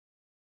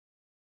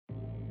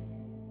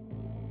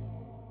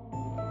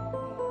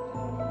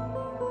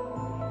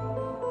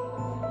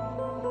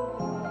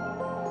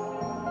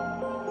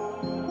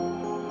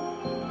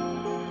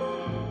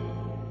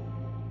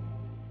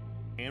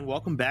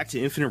welcome back to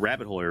Infinite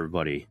Rabbit Hole,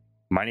 everybody.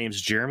 My name's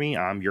Jeremy.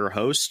 I'm your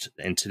host,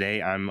 and today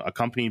I'm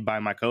accompanied by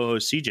my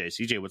co-host, CJ.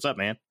 CJ, what's up,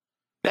 man?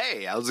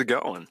 Hey, how's it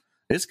going?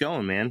 It's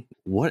going, man.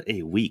 What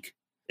a week.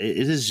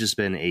 It has just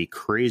been a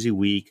crazy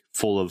week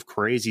full of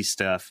crazy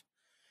stuff,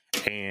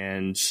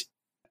 and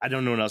I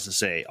don't know what else to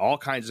say. All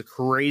kinds of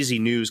crazy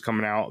news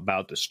coming out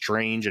about the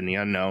strange and the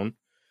unknown.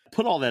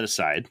 Put all that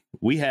aside,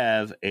 we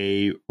have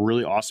a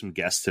really awesome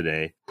guest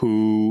today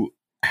who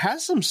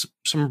has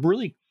some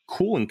really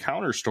cool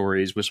encounter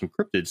stories with some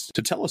cryptids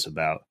to tell us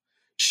about.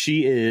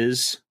 She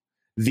is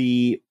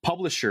the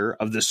publisher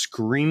of the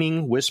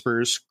Screaming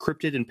Whispers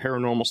Cryptid and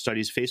Paranormal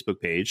Studies Facebook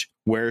page,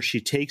 where she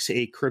takes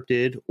a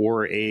cryptid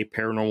or a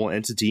paranormal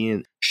entity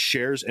and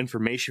shares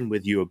information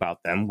with you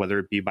about them, whether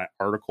it be by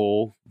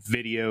article,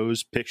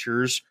 videos,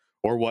 pictures,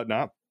 or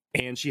whatnot.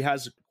 And she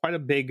has quite a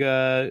big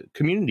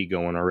community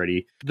going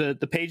already.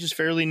 The page is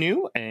fairly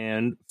new,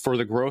 and for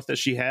the growth that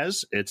she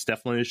has, it's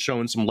definitely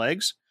showing some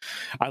legs.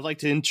 I'd like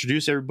to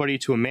introduce everybody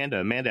to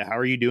Amanda. Amanda, how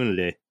are you doing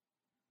today?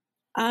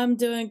 I'm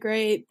doing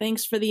great.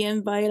 Thanks for the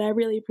invite. I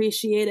really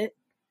appreciate it.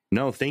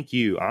 No, thank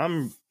you.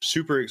 I'm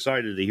super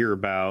excited to hear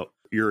about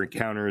your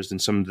encounters and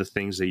some of the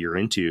things that you're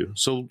into.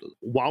 So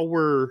while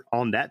we're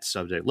on that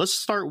subject, let's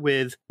start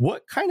with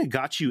what kind of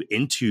got you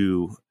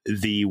into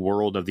the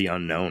world of the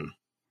unknown?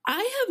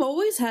 I have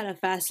always had a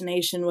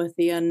fascination with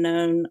the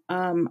unknown.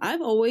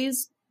 I've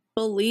always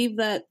believed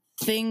that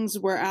things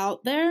were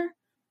out there.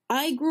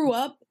 I grew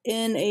up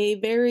in a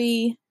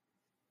very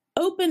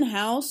open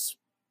house,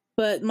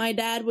 but my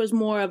dad was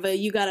more of a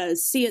you gotta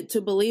see it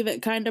to believe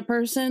it kind of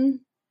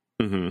person.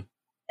 Mm-hmm.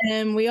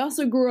 And we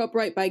also grew up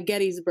right by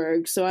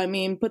Gettysburg. So, I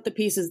mean, put the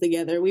pieces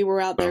together. We were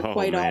out there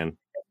quite often.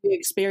 We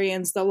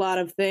experienced a lot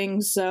of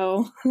things.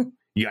 So,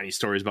 you got any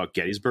stories about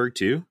Gettysburg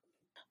too?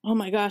 Oh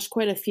my gosh,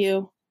 quite a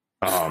few.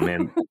 Oh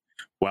man.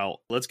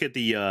 Well, let's get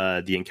the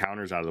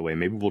encounters out of the way.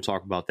 Maybe we'll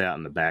talk about that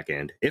on the back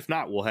end. If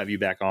not, we'll have you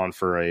back on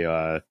for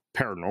a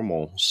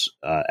paranormal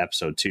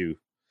episode too.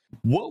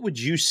 What would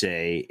you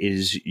say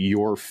is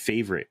your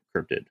favorite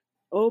cryptid?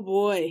 Oh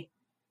boy.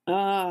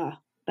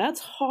 That's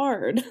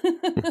hard.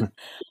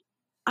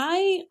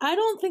 I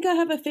don't think I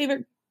have a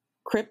favorite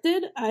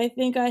cryptid. I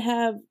think I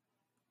have,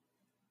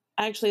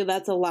 actually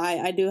that's a lie.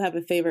 I do have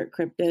a favorite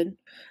cryptid.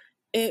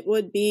 It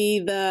would be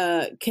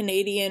the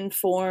Canadian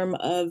form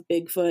of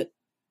Bigfoot,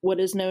 what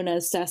is known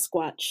as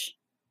Sasquatch.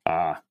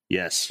 Ah,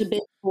 yes. The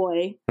big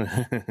boy.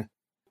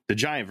 The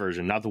giant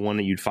version, not the one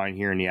that you'd find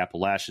here in the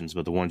Appalachians,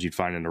 but the ones you'd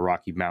find in the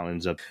Rocky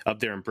Mountains up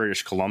there in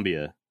British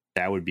Columbia.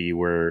 That would be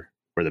where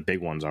the big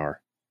ones are.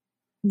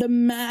 The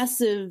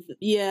massive,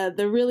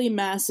 the really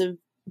massive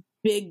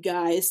big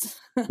guys.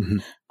 Mm-hmm.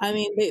 I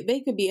mean,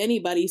 they could be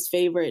anybody's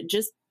favorite.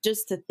 Just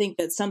to think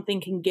that something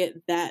can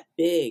get that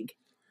big.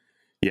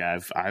 Yeah,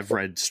 I've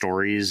read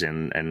stories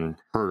and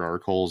heard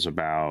articles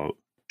about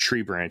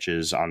tree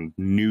branches on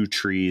new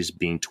trees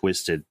being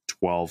twisted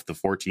 12 to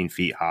 14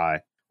 feet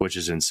high, which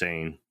is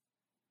insane.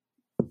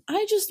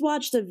 I just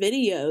watched a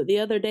video the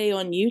other day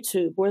on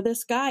YouTube where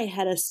this guy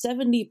had a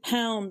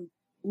 70-pound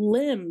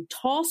limb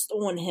tossed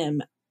on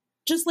him,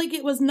 just like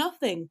it was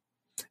nothing.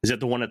 Is that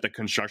the one at the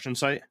construction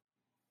site?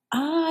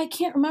 I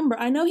can't remember.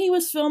 I know he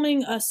was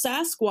filming a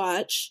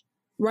Sasquatch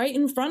right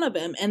in front of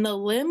him, and the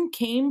limb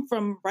came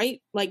from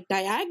right, like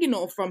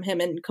diagonal from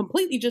him and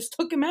completely just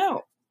took him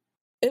out.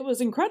 It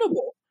was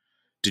incredible.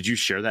 Did you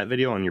share that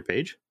video on your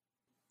page?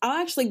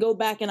 I'll actually go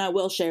back and I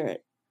will share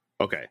it.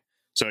 Okay.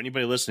 So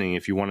anybody listening,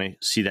 if you want to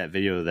see that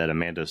video that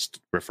Amanda's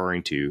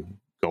referring to,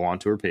 go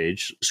onto her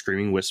page,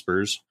 Screaming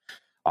Whispers,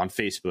 on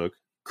Facebook,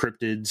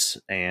 Cryptids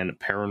and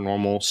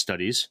Paranormal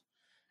Studies.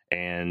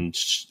 And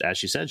as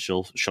she said,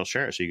 she'll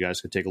share it so you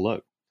guys can take a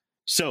look.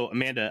 So,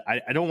 Amanda,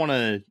 I don't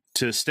want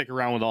to stick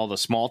around with all the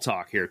small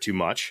talk here too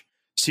much.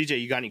 CJ,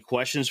 you got any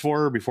questions for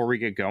her before we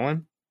get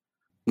going?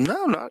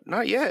 No,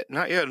 not yet.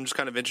 Not yet. I'm just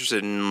kind of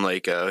interested in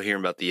hearing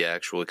about the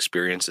actual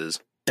experiences.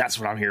 That's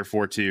what I'm here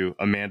for too.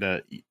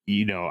 Amanda,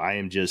 I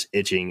am just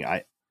itching.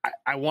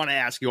 I want to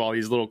ask you all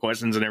these little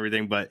questions and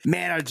everything, but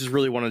man, I just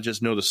really want to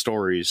just know the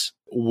stories.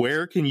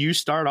 Where can you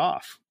start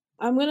off?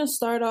 I'm going to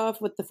start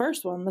off with the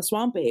first one, the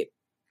swamp ape.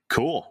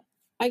 Cool.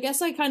 I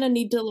guess I kind of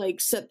need to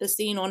set the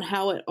scene on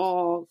how it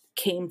all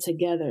came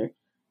together.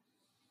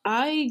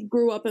 I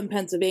grew up in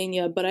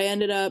Pennsylvania, but I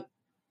ended up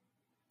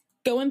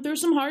going through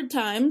some hard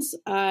times.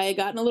 I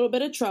got in a little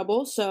bit of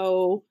trouble.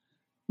 So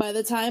by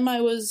the time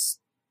I was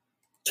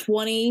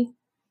 20,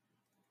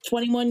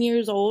 21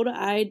 years old,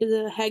 I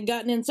had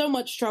gotten in so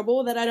much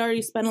trouble that I'd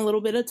already spent a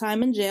little bit of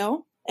time in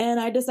jail. And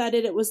I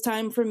decided it was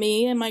time for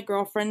me and my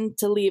girlfriend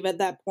to leave at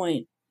that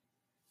point.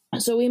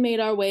 So we made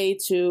our way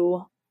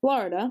to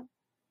Florida,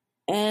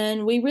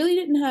 and we really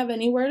didn't have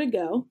anywhere to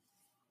go.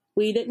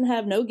 We didn't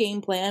have no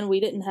game plan. We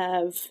didn't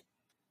have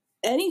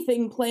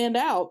anything planned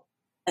out.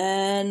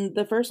 And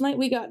the first night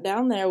we got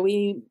down there,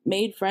 we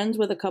made friends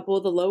with a couple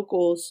of the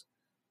locals,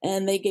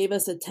 and they gave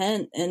us a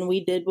tent, and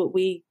we did what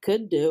we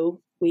could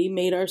do. We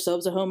made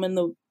ourselves a home in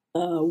the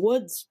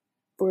woods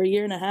for a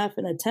year and a half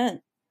in a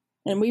tent,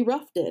 and we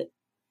roughed it.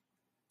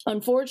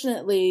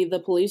 Unfortunately, the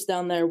police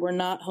down there were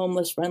not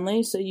homeless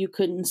friendly, so you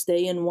couldn't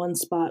stay in one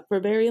spot for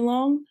very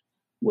long,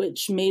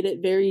 which made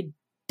it very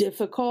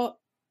difficult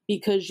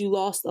because you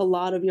lost a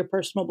lot of your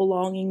personal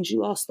belongings.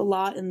 You lost a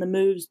lot in the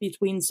moves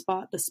between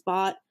spot to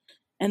spot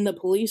and the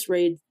police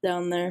raids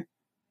down there.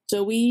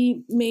 So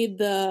we made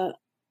the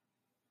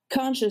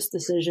conscious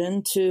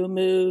decision to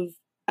move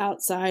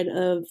outside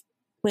of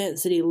Plant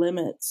City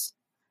limits.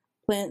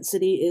 Plant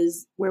City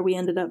is where we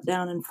ended up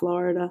down in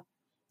Florida.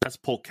 That's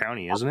Polk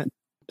County, isn't it?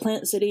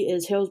 Plant City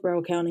is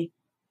Hillsborough County.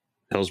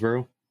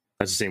 Hillsborough?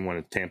 That's the same one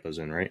that Tampa's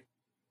in, right?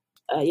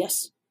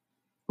 Yes.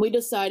 We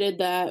decided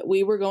that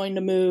we were going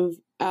to move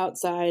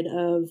outside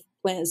of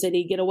Plant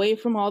City, get away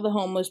from all the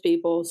homeless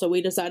people. So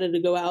we decided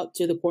to go out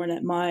to the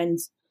Cornet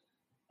Mines.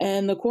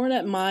 And the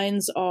Cornet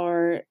Mines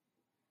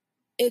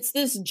it's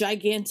this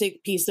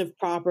gigantic piece of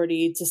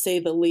property, to say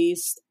the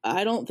least.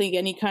 I don't think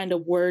any kind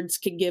of words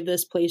could give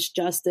this place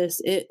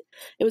justice. It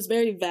was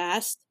very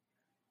vast.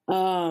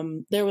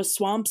 There was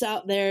swamps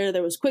out there.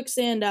 There was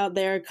quicksand out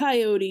there,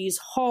 coyotes,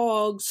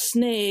 hogs,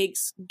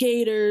 snakes,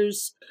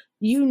 gators,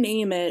 you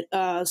name it,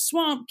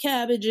 swamp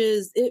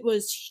cabbages. It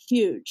was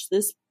huge.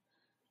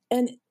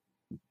 And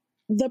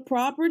the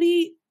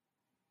property,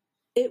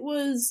 it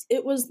was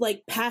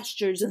like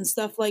pastures and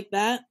stuff like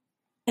that.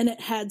 And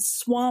it had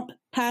swamp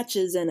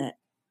patches in it.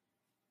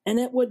 And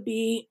it would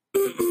be,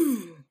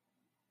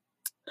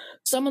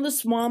 some of the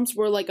swamps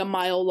were like a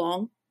mile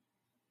long.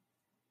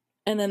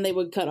 And then they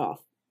would cut off.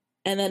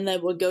 And then they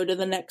would go to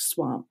the next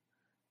swamp.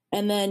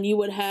 And then you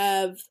would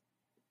have,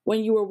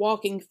 when you were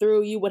walking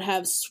through, you would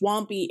have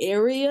swampy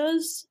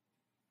areas,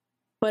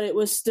 but it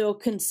was still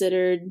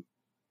considered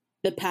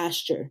the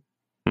pasture.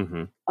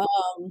 Mm-hmm.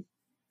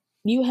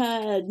 You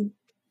had,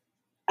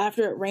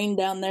 after it rained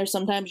down there,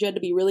 sometimes you had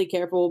to be really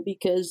careful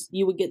because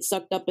you would get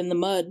sucked up in the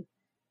mud.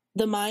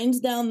 The mines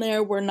down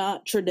there were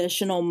not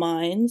traditional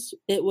mines.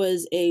 It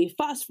was a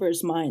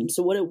phosphorus mine.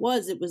 So what it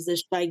was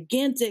this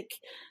gigantic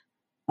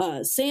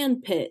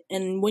sand pit.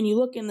 And when you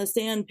look in the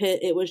sand pit,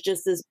 it was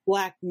just this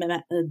black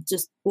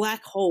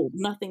hole,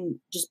 nothing,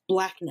 just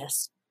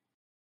blackness.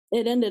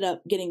 It ended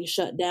up getting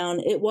shut down.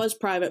 It was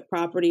private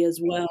property as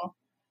well.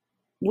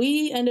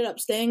 We ended up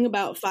staying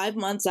about 5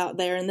 months out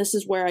there, and this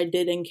is where I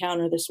did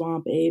encounter the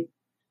swamp ape.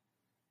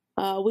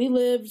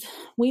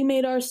 We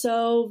made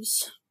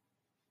ourselves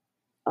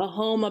a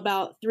home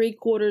about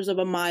 3/4 of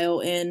a mile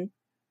in.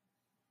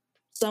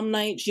 Some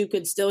nights you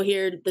could still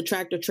hear the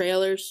tractor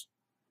trailers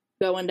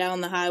going down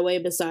the highway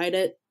beside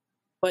it,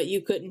 but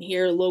you couldn't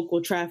hear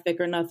local traffic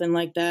or nothing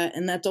like that.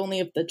 And that's only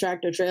if the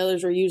tractor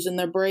trailers were using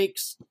their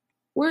brakes.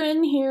 We're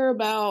in here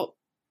about,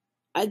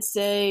 I'd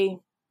say,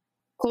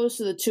 close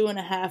to the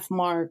 2.5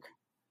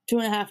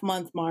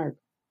 month mark.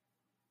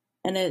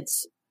 And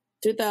it's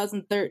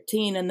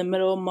 2013 in the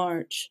middle of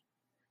March.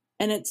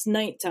 And it's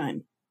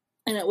nighttime.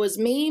 And it was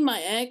me,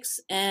 my ex,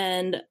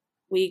 and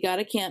we got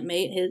a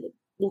campmate.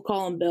 We'll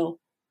call him Bill.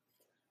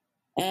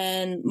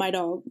 And my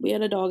dog. We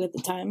had a dog at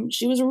the time.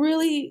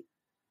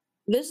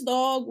 This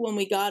dog, when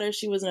we got her,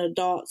 she was an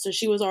adult, so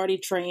she was already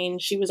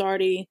trained. She was a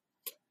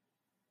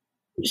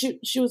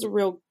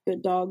real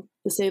good dog,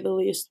 to say the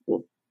least.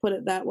 We'll put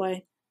it that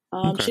way.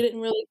 Okay. She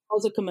didn't really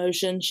cause a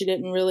commotion. She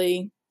didn't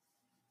really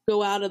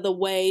go out of the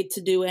way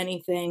to do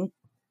anything.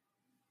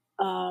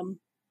 Kind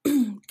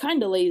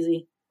of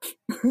lazy.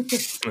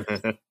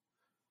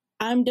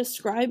 I'm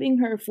describing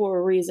her for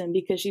a reason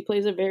because she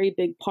plays a very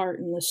big part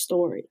in the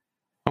story.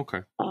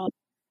 Okay.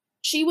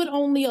 She would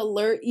only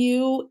alert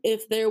you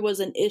if there was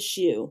an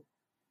issue.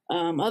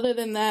 Other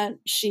than that,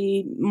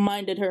 she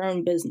minded her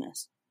own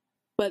business.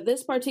 But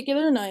this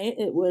particular night,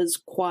 it was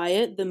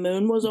quiet. The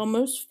moon was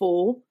almost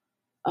full.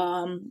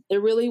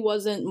 There really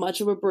wasn't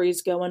much of a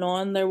breeze going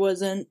on. It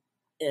wasn't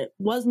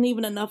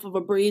even enough of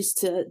a breeze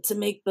to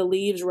make the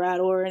leaves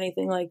rattle or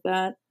anything like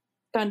that.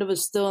 Kind of a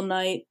still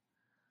night.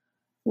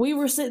 We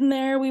were sitting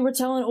there. We were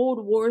telling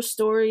old war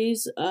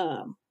stories,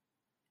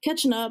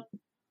 catching up.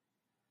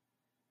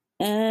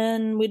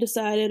 And we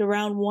decided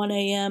around 1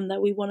 a.m.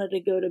 that we wanted to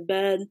go to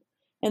bed.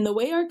 And the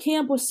way our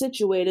camp was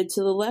situated,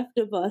 to the left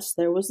of us,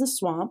 there was the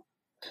swamp.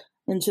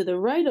 And to the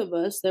right of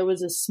us, there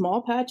was a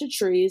small patch of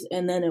trees,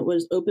 and then it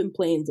was open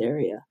plains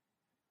area.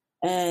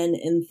 And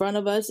in front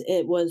of us,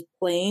 it was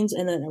plains,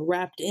 and then it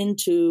wrapped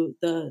into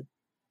the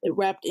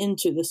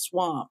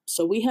swamp.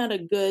 So we had a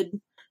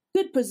good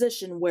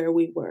position where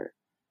we were.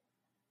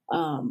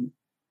 And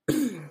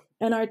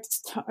our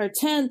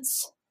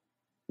tents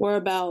were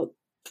about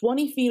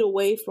 20 feet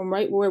away from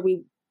right where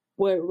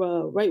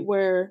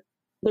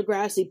the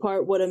grassy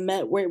part would have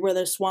met where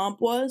the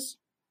swamp was.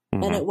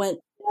 Mm-hmm. And it went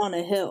down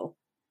a hill.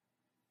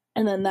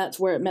 And then that's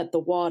where it met the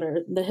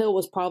water. The hill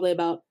was probably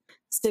about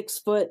 6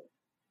 foot,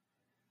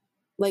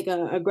 like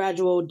a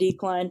gradual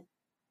decline.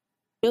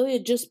 Billy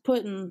had just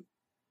put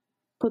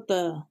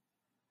the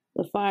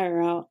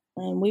fire out,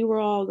 and we were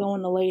all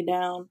going to lay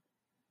down.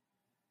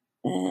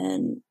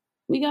 And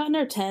we got in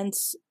our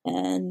tents,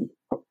 and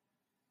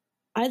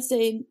I'd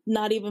say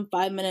not even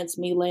 5 minutes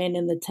me laying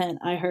in the tent,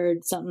 I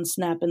heard something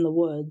snap in the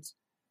woods.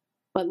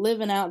 But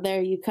living out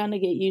there, you kind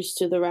of get used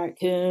to the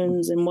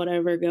raccoons and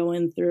whatever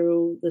going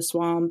through the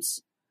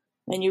swamps,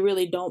 and you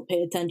really don't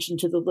pay attention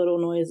to the little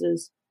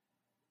noises.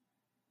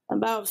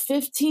 About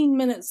 15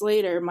 minutes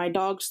later, my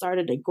dog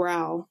started to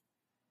growl,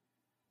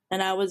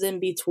 and I was in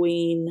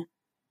between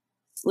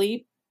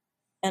sleep,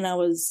 and I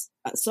was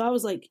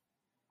like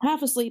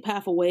half asleep,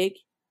 half awake,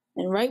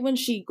 and right when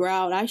she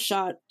growled, I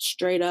shot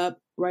straight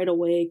up, right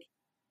awake,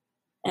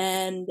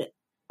 and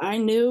I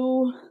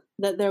knew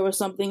that there was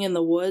something in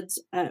the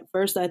woods. At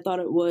first, I thought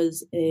it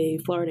was a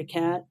Florida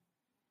cat,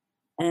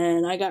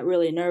 and I got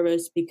really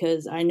nervous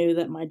because I knew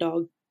that my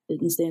dog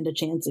didn't stand a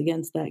chance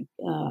against that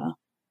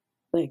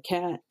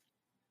cat.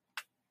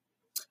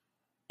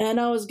 And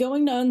I was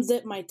going to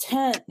unzip my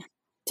tent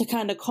to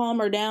kind of calm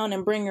her down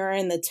and bring her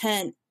in the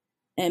tent,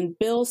 and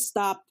Bill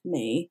stopped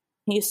me.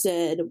 He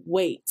said,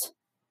 "Wait."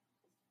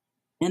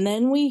 And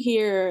then we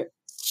hear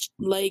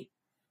like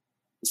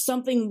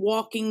something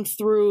walking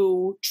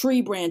through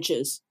tree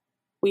branches.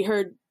 We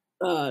heard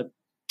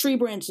tree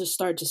branches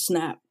start to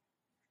snap.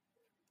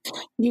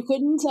 You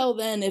couldn't tell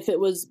then if it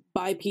was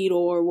bipedal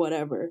or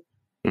whatever.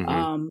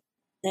 And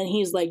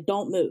he's like,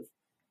 "Don't move."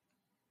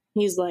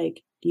 He's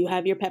like, "Do you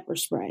have your pepper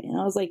spray?" And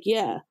I was like,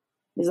 "Yeah."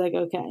 He's like,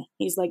 "Okay."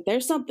 He's like,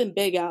 "There's something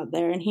big out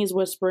there." And he's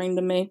whispering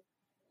to me.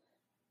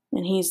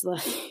 And he's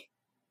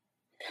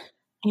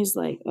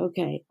like,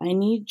 "Okay, I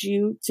need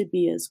you to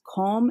be as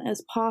calm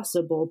as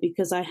possible,"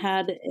 because I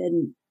had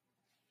an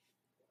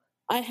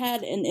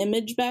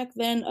image back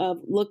then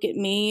of, look at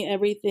me,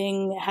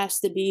 everything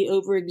has to be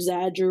over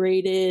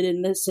exaggerated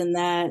and this and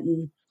that.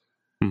 And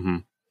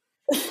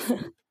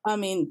I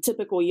mean,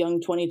 typical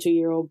young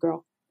 22-year-old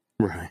girl.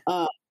 Right.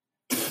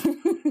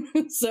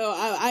 So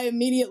I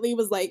immediately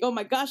was like, "Oh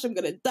my gosh, I'm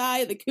going to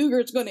die. The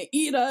cougar's going to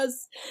eat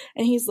us."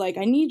 And he's like,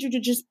 "I need you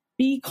to just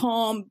be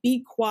calm,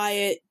 be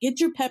quiet, get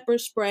your pepper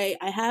spray.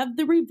 I have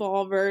the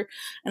revolver,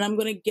 and I'm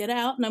going to get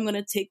out and I'm going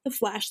to take the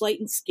flashlight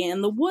and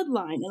scan the wood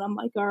line." And I'm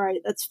like, "All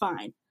right, that's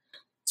fine."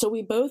 So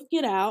we both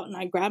get out, and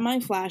I grab my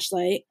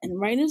flashlight, and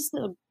right as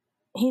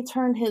he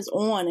turned his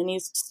on and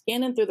he's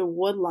scanning through the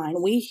wood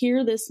line, we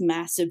hear this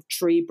massive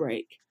tree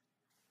break.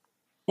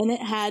 And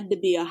it had to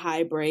be a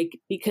high break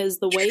because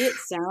the way it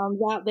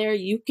sounds out there,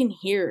 you can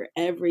hear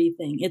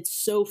everything. It's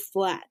so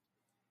flat.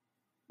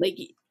 Like,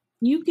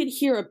 you could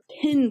hear a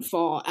pin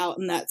fall out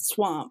in that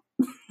swamp.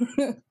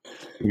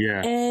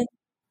 Yeah. And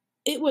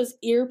it was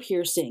ear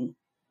piercing.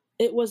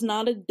 It was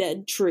not a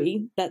dead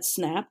tree that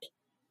snapped.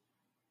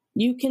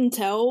 You can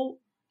tell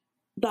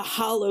the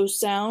hollow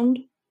sound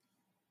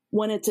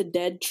when it's a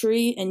dead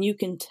tree, and you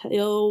can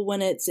tell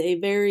when it's a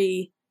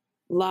very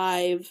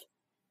live,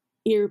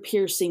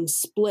 ear-piercing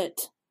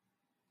split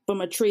from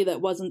a tree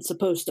that wasn't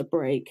supposed to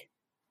break.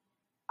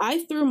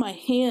 I threw my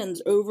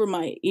hands over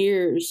my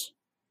ears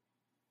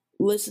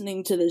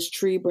listening to this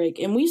tree break,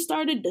 and we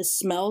started to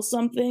smell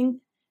something,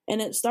 and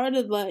it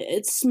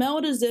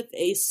smelled as if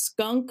a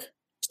skunk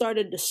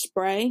started to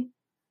spray,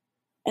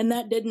 and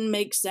that didn't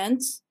make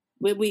sense.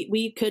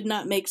 We could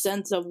not make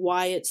sense of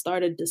why it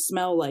started to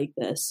smell like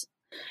this.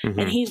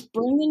 And he's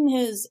bringing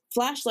his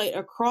flashlight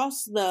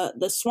across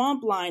the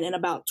swamp line, and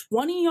about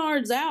 20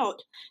 yards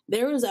out,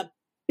 there is a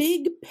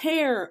big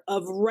pair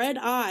of red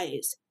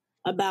eyes,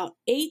 about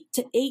 8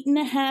 to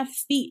 8.5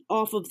 feet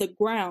off of the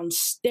ground,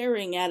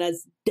 staring at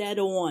us dead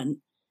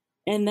on.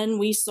 And then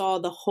we saw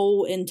the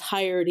whole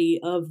entirety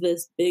of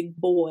this big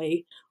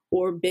boy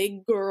or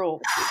big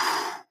girl.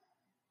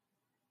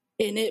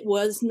 And it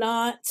was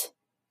not,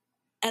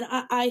 and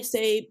I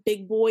say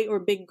big boy or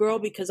big girl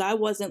because I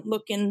wasn't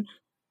looking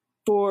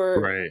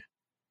for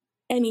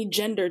any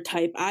gender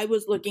type. I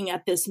was looking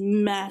at this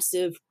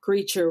massive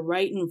creature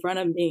right in front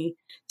of me,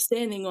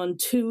 standing on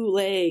 2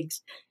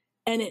 legs,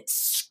 and it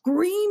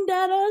screamed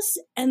at us,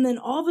 and then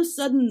all of a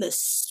sudden the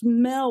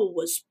smell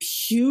was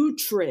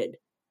putrid.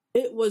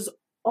 It was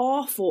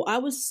awful. I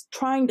was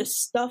trying to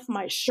stuff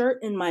my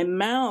shirt in my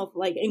mouth,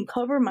 and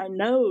cover my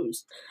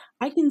nose.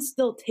 I can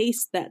still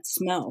taste that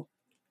smell.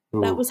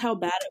 Ooh. That was how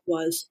bad it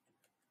was.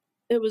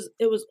 It was,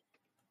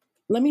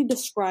 let me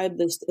describe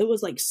this. It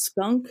was like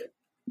skunk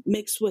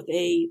mixed with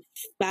a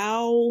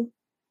foul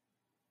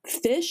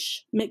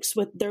fish mixed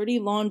with dirty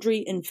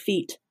laundry and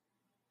feet.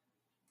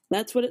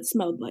 That's what it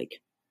smelled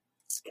like.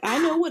 I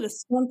know what a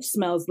skunk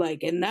smells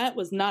like, and that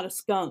was not a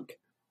skunk.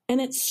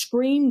 And it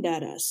screamed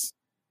at us.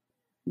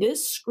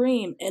 This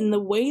scream, and the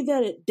way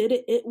that it did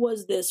it, it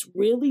was this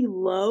really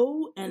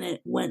low, and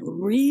it went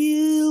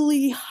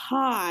really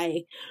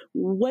high,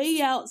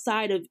 way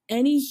outside of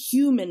any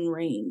human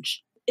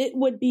range. It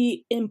would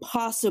be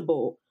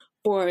impossible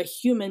for a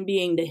human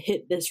being to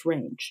hit this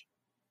range.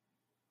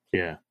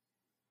 Yeah.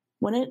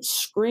 When it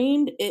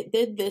screamed, it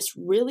did this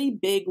really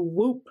big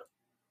whoop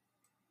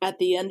at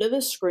the end of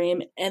the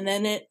scream, and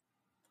then it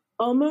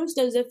almost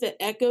as if it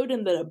echoed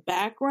in the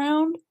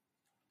background,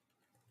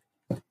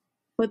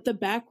 but the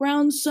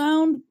background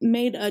sound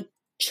made a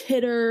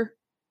chitter,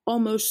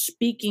 almost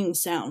speaking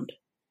sound.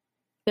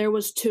 There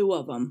was 2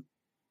 of them.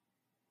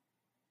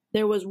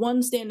 There was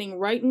one standing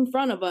right in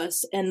front of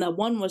us, and the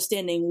one was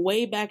standing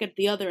way back at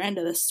the other end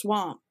of the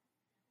swamp.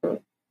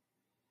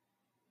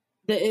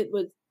 That it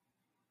was.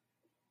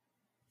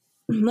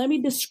 Let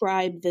me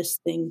describe this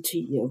thing to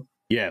you.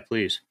 Yeah,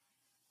 please.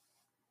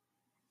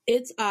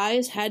 Its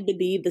eyes had to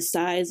be the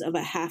size of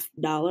a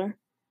 $50.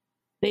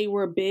 They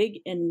were big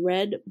and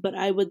red, but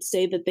I would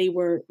say that they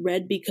were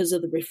red because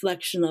of the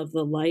reflection of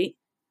the light.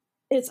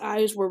 Its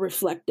eyes were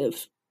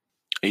reflective.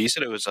 You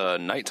said it was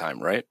nighttime,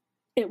 right?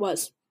 It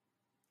was.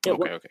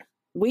 Okay.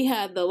 We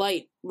had the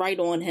light right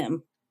on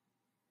him.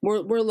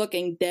 We're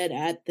looking dead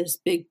at this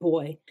big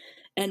boy,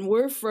 and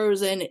we're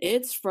frozen.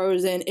 It's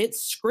frozen. It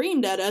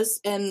screamed at us,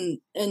 and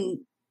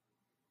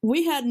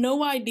we had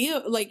no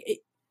idea. Like,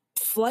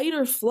 flight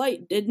or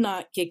flight did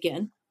not kick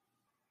in.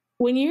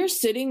 When you're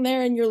sitting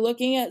there and you're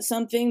looking at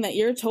something that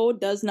you're told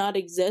does not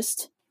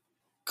exist,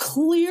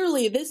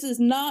 clearly this is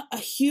not a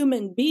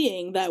human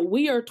being that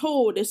we are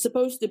told is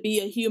supposed to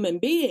be a human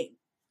being.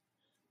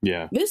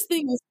 Yeah. This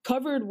thing is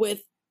covered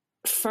with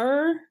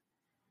fur.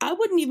 I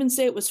wouldn't even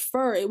say it was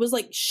fur. It was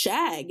like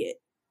shag.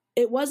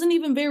 It wasn't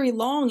even very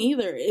long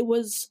either. It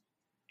was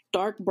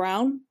dark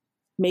brown,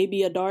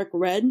 maybe a dark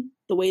red,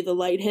 the way the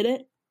light hit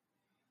it.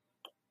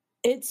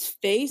 Its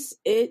face,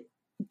 it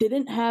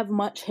didn't have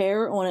much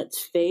hair on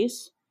its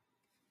face.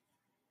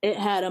 It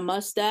had a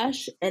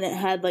mustache and it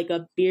had like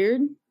a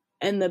beard,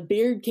 and the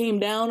beard came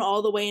down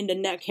all the way into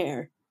neck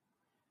hair,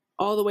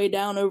 all the way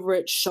down over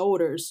its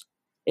shoulders.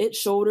 Its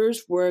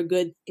shoulders were a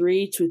good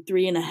 3 to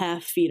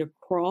 3.5 feet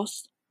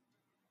across.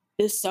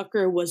 This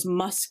sucker was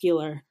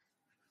muscular,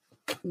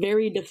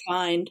 very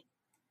defined.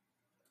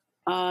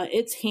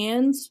 Its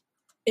hands,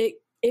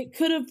 it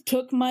could have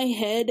took my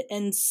head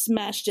and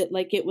smashed it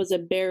like it was a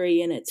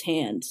berry in its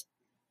hands.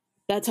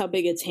 That's how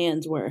big its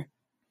hands were.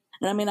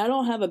 And I mean, I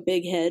don't have a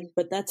big head,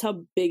 but that's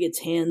how big its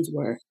hands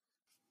were.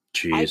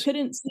 Jeez. I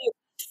couldn't see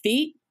its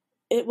feet.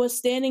 It was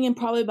standing in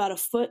probably about a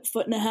foot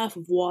and a half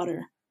of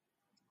water.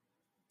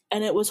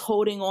 And it was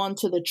holding on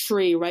to the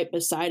tree right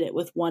beside it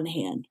with one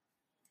hand.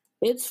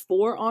 Its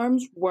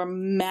forearms were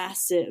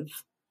massive.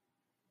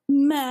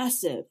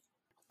 Massive.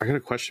 I got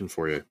a question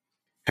for you.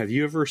 Have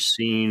you ever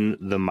seen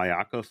the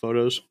Mayaka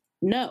photos?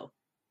 No.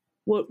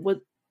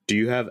 What? Do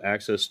you have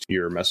access to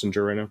your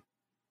messenger right now?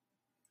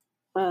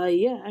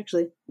 Yeah,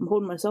 actually. I'm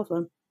holding my cell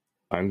phone.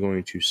 I'm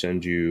going to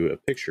send you a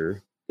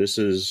picture. This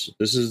is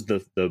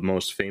the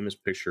most famous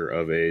picture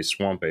of a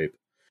swamp ape,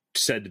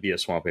 said to be a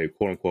swamp ape,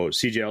 quote unquote.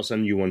 CJ, I'll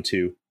send you one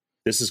too.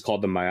 This is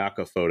called the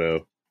Mayaka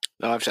photo.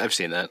 Oh, I've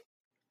seen that.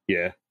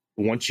 Yeah.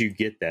 Once you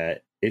get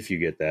that, if you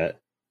get that,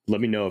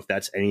 let me know if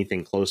that's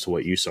anything close to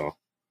what you saw.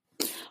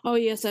 Oh,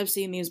 yes, I've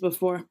seen these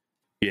before.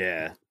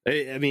 Yeah.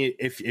 I mean,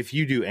 if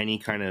you do any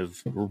kind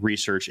of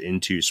research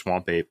into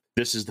swamp ape,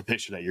 this is the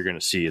picture that you're going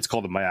to see. It's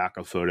called the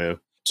Mayaka photo.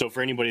 So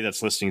for anybody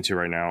that's listening to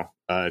right now,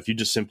 if you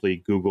just simply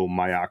Google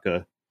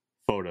Mayaka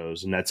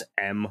photos, and that's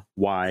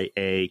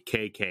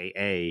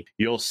Myakka,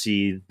 you'll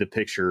see the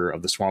picture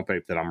of the swamp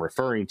ape that I'm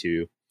referring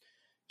to.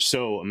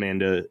 So,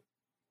 Amanda,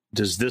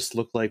 does this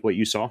look like what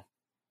you saw?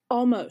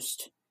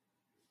 Almost.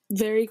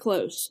 Very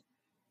close.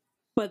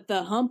 But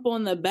the hump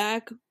on the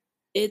back,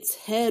 its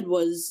head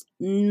was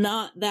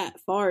not that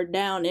far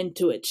down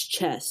into its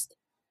chest.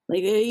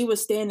 Like, he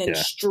was standing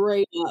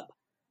straight up.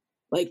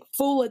 Like,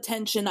 full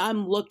attention,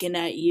 I'm looking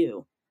at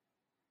you.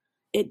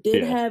 It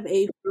did have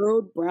a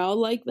furrowed brow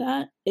like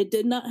that. It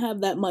did not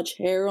have that much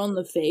hair on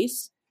the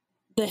face.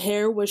 The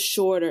hair was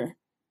shorter.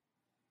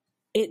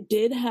 It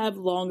did have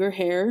longer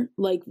hair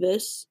like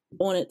this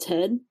on its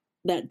head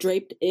that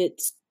draped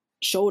its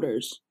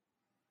shoulders.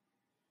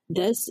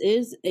 This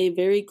is a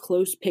very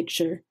close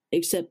picture,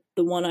 except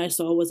the one I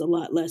saw was a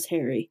lot less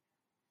hairy.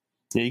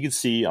 Yeah, you can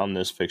see on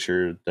this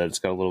picture that it's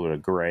got a little bit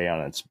of gray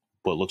on its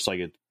what looks like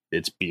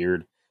its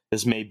beard.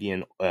 This may be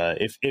an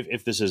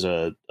if this is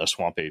a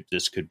swamp ape,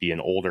 this could be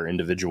an older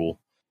individual.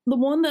 The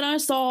one that I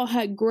saw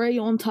had gray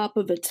on top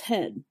of its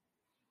head.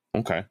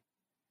 Okay.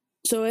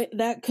 So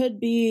that could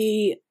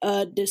be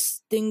a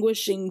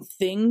distinguishing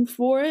thing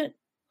for it.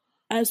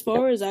 As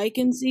far as I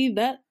can see,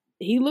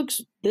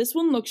 this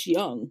one looks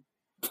young.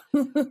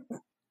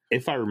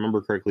 If I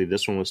remember correctly,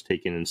 this one was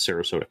taken in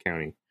Sarasota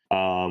County,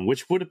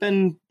 which would have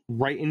been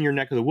right in your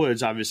neck of the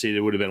woods. Obviously, it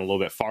would have been a little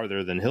bit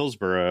farther than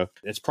Hillsborough.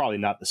 It's probably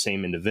not the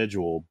same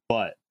individual,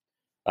 but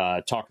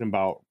talking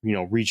about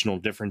regional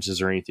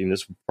differences or anything,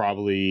 this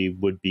probably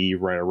would be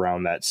right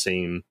around the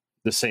same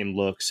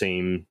look,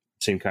 same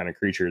kind of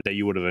creature that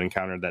you would have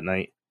encountered that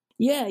night.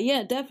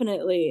 Yeah,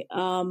 definitely.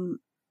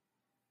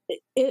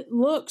 It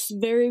looks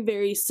very,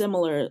 very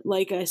similar.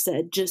 Like I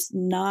said, just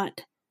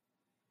not.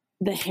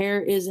 The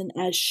hair isn't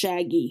as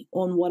shaggy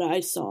on what I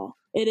saw.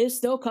 It is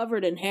still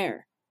covered in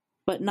hair,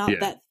 but not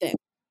that thick.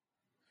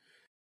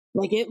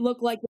 Like, it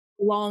looked like it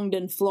belonged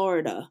in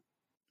Florida.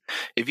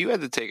 If you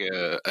had to take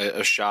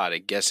a shot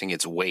at guessing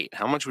its weight,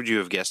 how much would you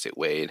have guessed it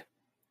weighed?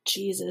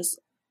 Jesus,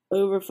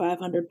 over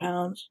 500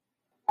 pounds.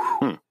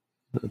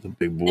 That's a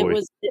big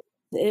boy.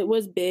 It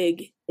was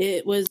big.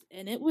 It was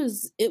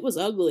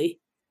ugly.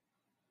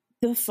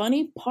 The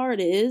funny part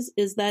is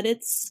that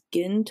its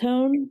skin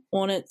tone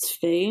on its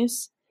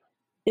face,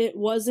 it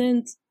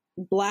wasn't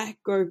black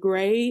or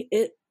gray.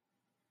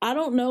 I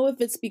don't know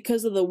if it's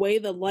because of the way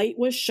the light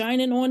was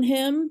shining on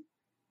him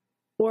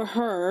or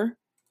her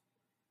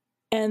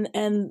and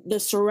the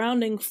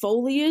surrounding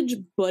foliage,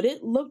 but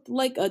it looked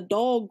like a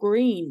dull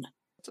green.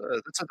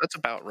 That's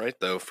about right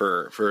though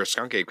for a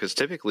skunk ape, because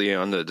typically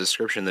on the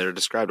description they're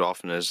described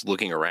often as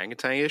looking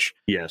orangutan-ish.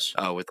 Yes.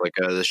 With like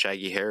the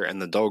shaggy hair,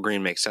 and the dull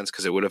green makes sense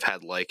because it would have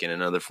had lichen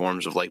and other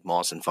forms of like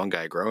moss and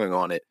fungi growing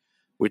on it,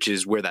 which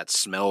is where that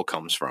smell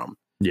comes from.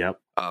 Yep.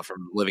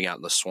 From living out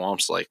in the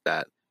swamps like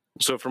that.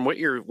 So from what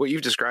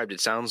you've described,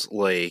 it sounds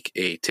like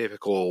a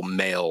typical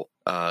male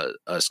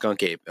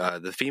skunk ape.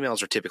 The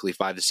females are typically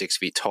 5 to 6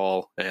 feet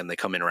tall, and they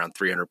come in around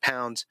 300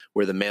 pounds,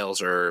 where the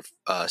males are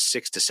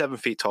 6 to 7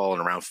 feet tall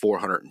and around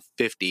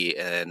 450,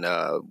 and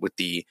with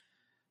the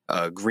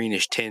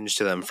greenish tinge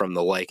to them from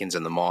the lichens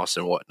and the moss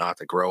and whatnot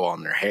that grow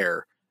on their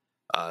hair.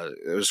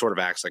 It sort of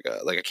acts like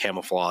a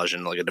camouflage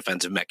and like a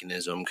defensive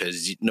mechanism,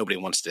 because nobody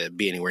wants to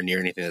be anywhere near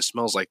anything that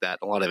smells like that.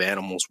 A lot of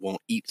animals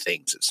won't eat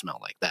things that smell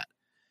like that.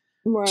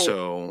 Right.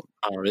 So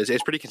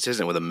it's pretty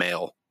consistent with a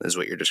male, is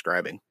what you're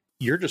describing.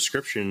 Your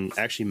description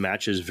actually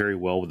matches very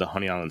well with the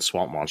Honey Island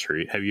swamp monster.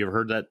 Have you ever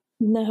heard that?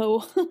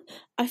 No,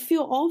 I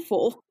feel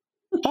awful.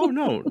 Oh,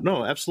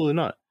 no, absolutely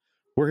not.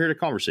 We're here to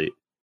conversate.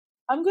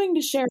 I'm going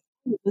to share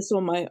this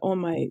on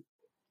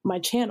my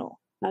channel.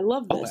 I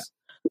love this.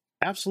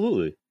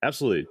 Absolutely.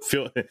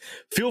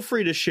 Feel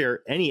free to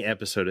share any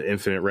episode of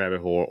Infinite Rabbit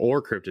Hole or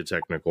Cryptid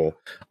Technical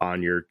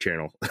on your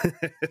channel.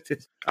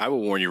 I will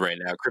warn you right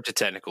now, Cryptid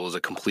Technical is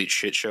a complete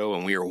shit show,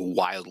 and we are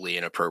wildly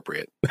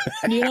inappropriate.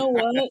 You know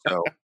what?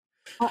 So,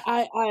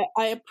 I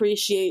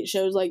appreciate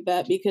shows like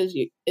that because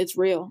it's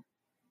real.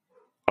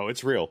 Oh,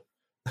 it's real.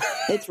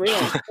 It's real.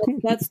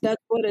 That's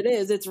what it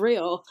is. It's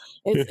real.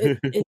 It's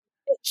a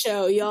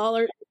show. Y'all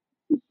are.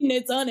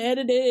 It's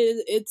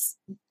unedited. It's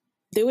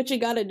do what you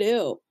got to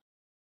do.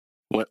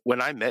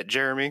 When I met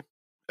Jeremy,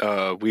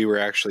 we were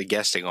actually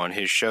guesting on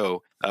his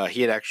show.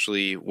 He had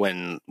actually,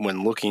 when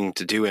looking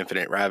to do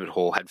Infinite Rabbit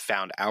Hole, had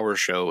found our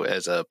show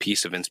as a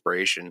piece of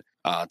inspiration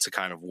to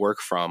kind of work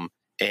from.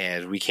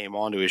 And we came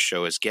onto his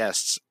show as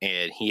guests,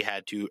 and he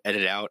had to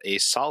edit out a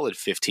solid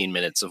 15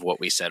 minutes of what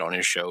we said on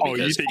his show. Oh,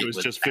 you think it was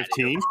just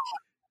 15?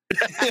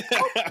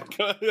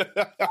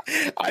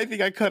 I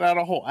think I cut out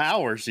a whole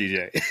hour,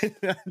 CJ.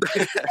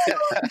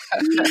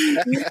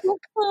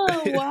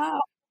 Oh,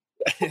 wow.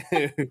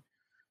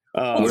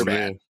 Oh, we're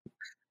man. bad.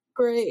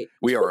 Great.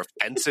 We are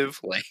offensive.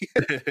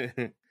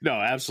 No,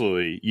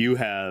 absolutely. You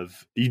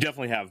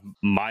definitely have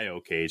my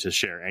okay to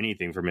share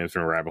anything from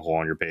Infinite Rabbit Hole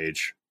on your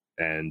page.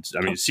 And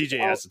I mean, CJ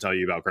has to tell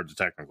you about Cryptid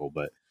Technical,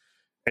 but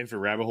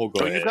Infinite Rabbit Hole,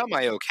 go ahead. You've got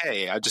my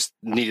okay. I just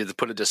needed to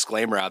put a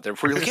disclaimer out there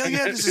before you're like,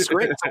 yeah, this is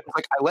great.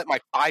 Like, I let my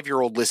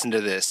 5-year-old listen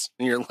to this,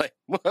 and you're like,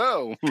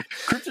 whoa.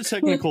 Cryptid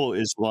Technical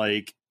is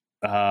like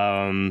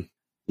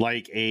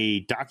a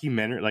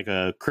documentary, like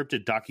a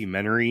cryptid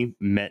documentary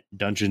met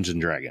Dungeons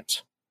and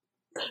Dragons.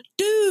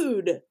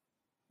 Dude,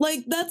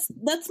 like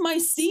that's my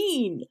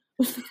scene.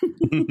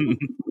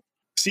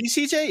 See,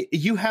 CJ,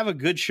 you have a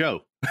good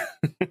show.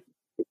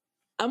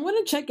 I'm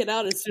gonna check it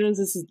out as soon as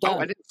this is done. Oh,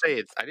 I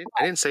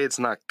didn't say it's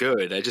not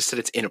good. I just said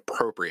it's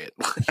inappropriate.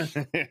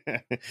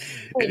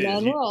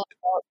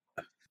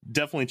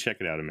 Definitely check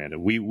it out, Amanda.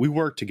 We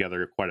work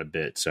together quite a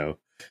bit, so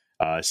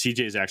CJ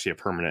is actually a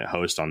permanent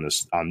host on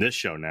this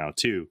show now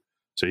too.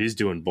 So he's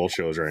doing both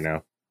shows right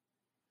now.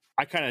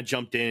 I kind of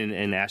jumped in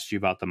and asked you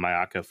about the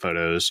Mayaka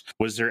photos.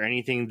 Was there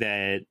anything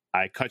that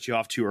I cut you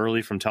off too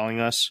early from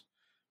telling us?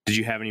 Did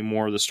you have any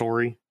more of the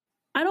story?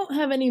 I don't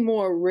have any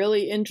more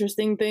really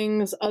interesting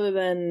things other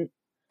than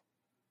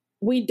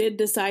we did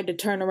decide to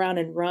turn around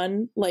and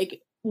run.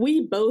 Like,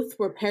 we both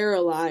were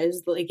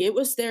paralyzed. Like, it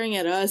was staring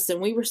at us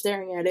and we were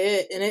staring at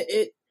it. And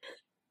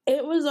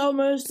it was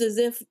almost as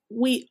if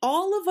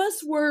all of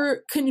us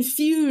were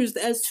confused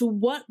as to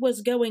what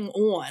was going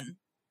on.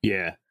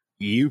 Yeah,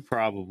 you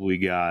probably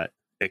got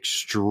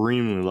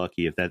extremely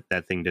lucky if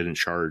that thing didn't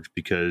charge,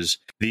 because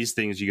these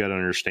things, you got to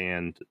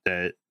understand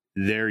that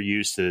they're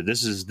used to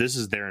this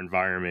is their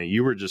environment.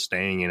 You were just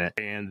staying in it,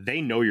 and they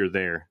know you're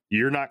there.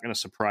 You're not going to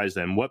surprise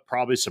them. What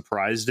probably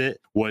surprised it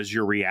was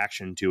your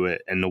reaction to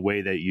it and the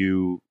way that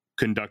you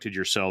conducted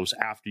yourselves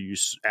after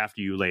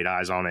you laid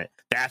eyes on it.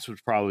 That's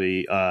what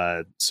probably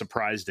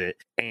surprised it.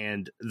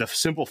 And the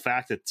simple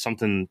fact that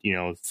something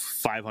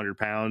 500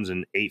 pounds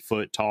and 8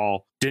 foot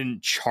tall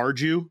didn't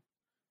charge you,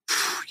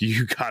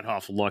 you got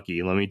off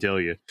lucky, let me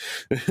tell you.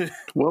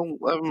 Well,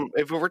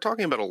 if we're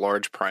talking about a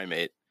large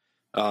primate,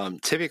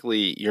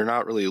 typically you're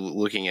not really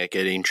looking at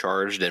getting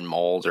charged and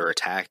mauled or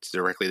attacked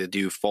directly to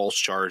do false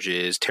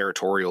charges,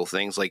 territorial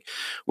things. Like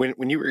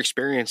when you were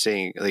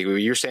experiencing, like when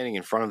you're standing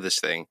in front of this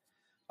thing,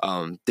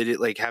 did it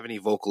like have any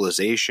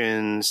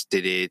vocalizations?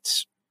 Did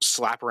it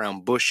slap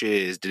around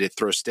bushes? Did it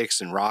throw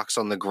sticks and rocks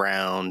on the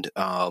ground?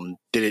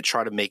 Did it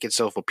try to make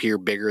itself appear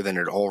bigger than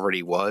it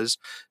already was?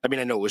 I mean,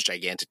 I know it was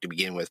gigantic to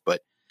begin with,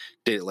 but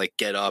did it like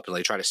get up and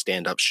like try to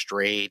stand up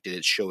straight? Did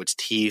it show its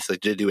teeth? Like,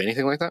 did it do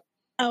anything like that?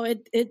 Oh,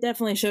 it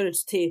definitely showed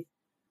its teeth.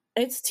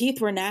 Its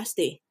teeth were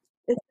nasty.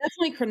 It's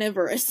definitely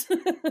carnivorous.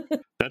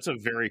 That's a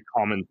very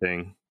common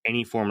thing.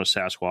 any form of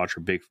Sasquatch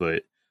or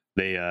Bigfoot,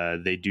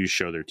 they do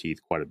show their teeth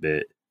quite a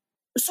bit.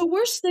 So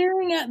we're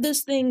staring at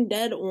this thing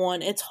dead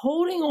on. It's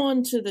holding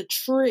on to the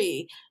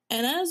tree.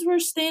 And as we're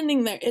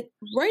standing there,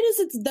 right as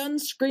it's done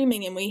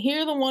screaming, and we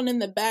hear the one in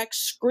the back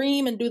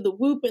scream and do the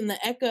whoop and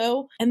the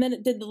echo, and then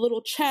it did the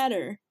little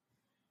chatter.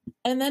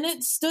 And then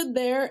it stood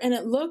there and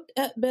it looked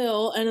at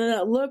Bill and then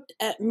it looked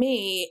at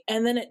me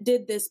and then it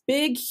did this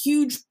big,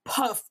 huge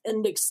puff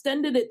and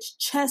extended its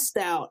chest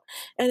out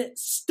and it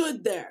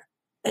stood there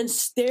and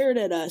stared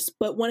at us.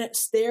 But when it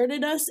stared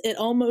at us, it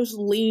almost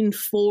leaned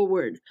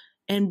forward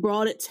and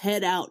brought its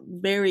head out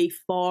very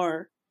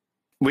far.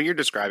 What you're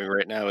describing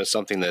right now is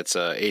something that's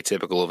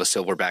atypical of a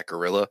silverback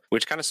gorilla,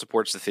 which kind of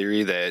supports the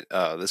theory that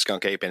the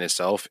skunk ape in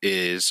itself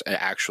is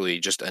actually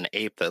just an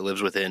ape that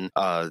lives within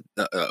on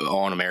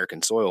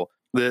American soil.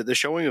 The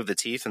showing of the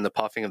teeth and the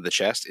puffing of the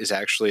chest is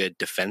actually a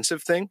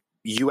defensive thing.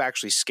 You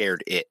actually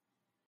scared it.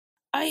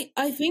 I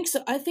think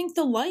so. I think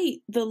the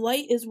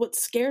light is what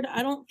scared.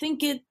 I don't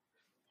think it.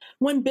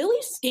 When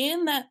Billy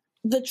scanned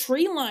the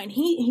tree line,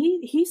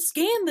 he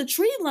scanned the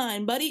tree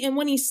line, buddy, and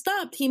when he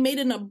stopped, he made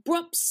an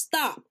abrupt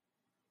stop.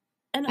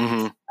 And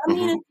I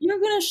mean, if you're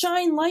gonna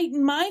shine light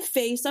in my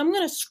face, I'm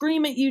gonna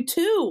scream at you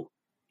too.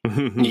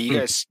 you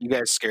guys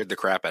scared the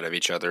crap out of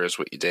each other, is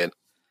what you did.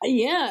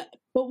 Yeah,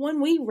 but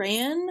when we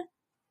ran,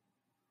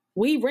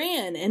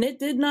 and it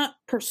did not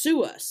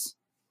pursue us.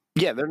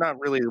 Yeah, they're not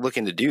really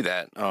looking to do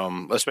that,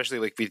 especially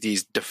like with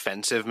these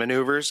defensive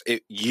maneuvers.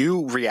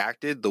 You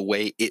reacted the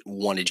way it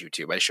wanted you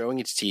to by showing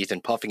its teeth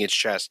and puffing its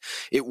chest.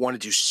 It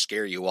wanted to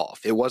scare you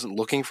off. It wasn't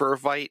looking for a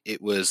fight.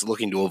 It was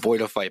looking to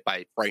avoid a fight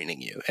by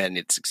frightening you, and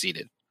it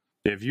succeeded.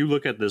 If you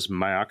look at this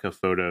Mayaka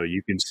photo,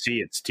 you can see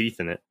its teeth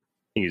in it.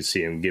 You can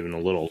see him giving a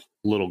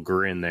little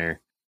grin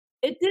there.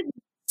 It didn't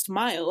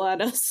smile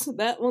at us.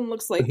 That one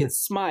looks like it's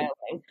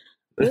smiling.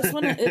 This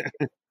one, it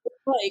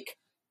like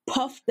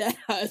puffed at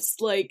us,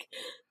 like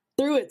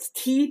through its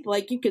teeth,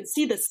 like you could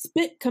see the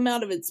spit come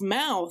out of its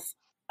mouth.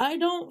 I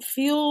don't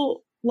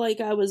feel like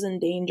I was in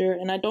danger,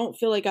 and I don't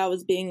feel like I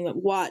was being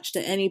watched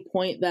at any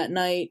point that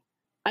night.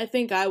 I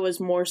think I was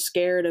more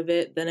scared of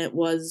it than it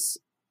was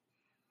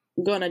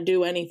gonna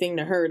do anything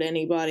to hurt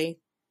anybody.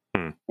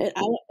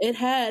 It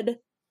had,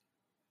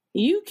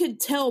 you could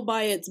tell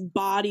by its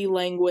body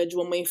language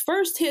when we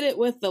first hit it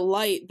with the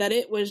light that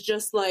it was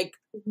just like,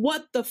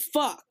 what the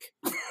fuck?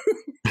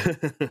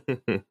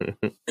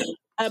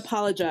 I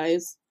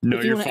apologize.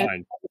 No, you're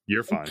fine.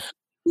 You're fine.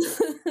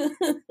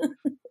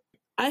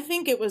 I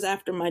think it was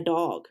after my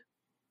dog.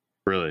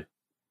 Really?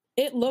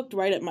 It looked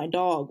right at my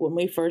dog when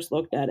we first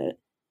looked at it.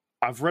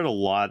 I've read a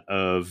lot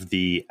of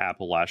the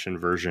Appalachian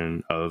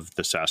version of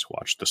the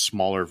Sasquatch, the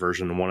smaller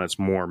version, the one that's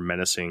more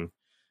menacing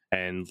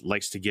and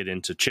likes to get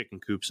into chicken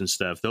coops and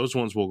stuff. Those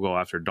ones will go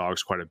after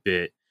dogs quite a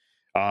bit.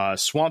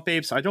 Swamp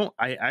apes, I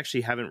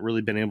actually haven't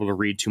really been able to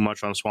read too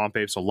much on swamp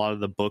apes. A lot of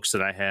the books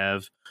that I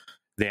have,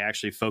 they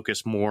actually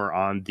focus more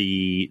on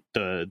the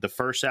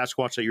first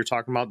Sasquatch that you're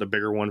talking about, the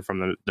bigger one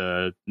from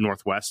the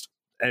Northwest.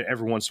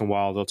 Every once in a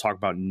while, they'll talk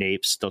about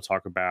napes, they'll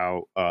talk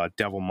about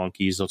devil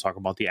monkeys, they'll talk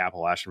about the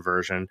Appalachian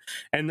version,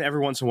 and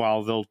every once in a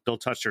while, they'll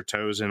touch their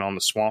toes in on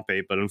the swamp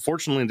ape. But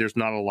unfortunately, there's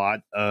not a lot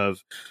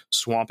of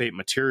swamp ape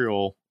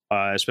material,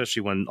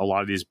 especially when a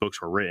lot of these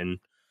books were written,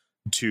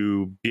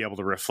 to be able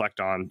to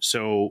reflect on.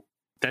 So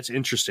that's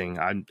interesting.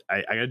 I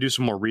got to do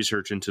some more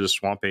research into the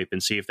swamp ape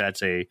and see if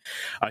that's a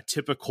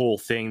typical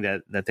thing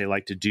that they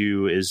like to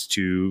do, is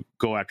to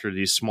go after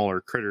these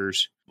smaller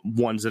critters,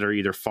 ones that are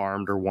either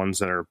farmed or ones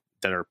that are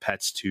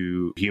pets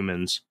to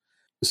humans.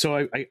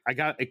 So I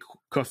got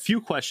a few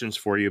questions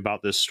for you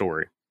about this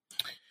story.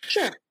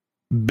 Sure.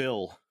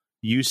 Bill,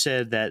 you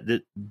said that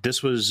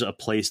this was a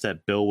place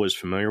that Bill was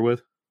familiar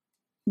with?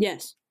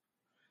 Yes.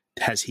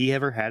 Has he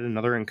ever had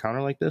another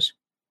encounter like this?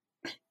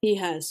 He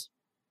has.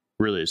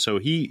 Really? So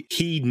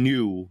he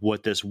knew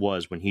what this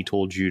was when he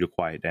told you to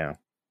quiet down?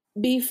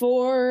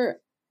 Before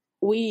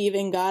we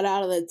even got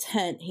out of the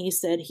tent, he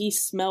said he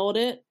smelled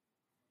it.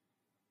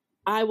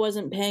 I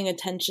wasn't paying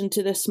attention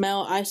to the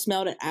smell. I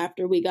smelled it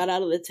after we got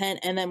out of the tent,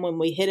 and then when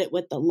we hit it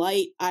with the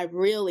light, I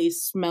really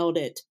smelled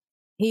it.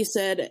 He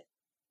said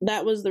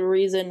that was the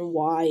reason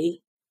why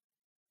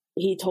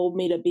he told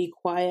me to be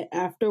quiet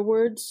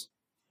afterwards,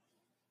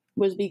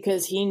 was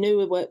because he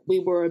knew what we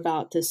were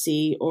about to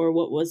see or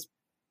what was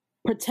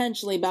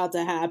potentially about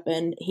to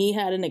happen. He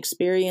had an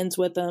experience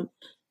with them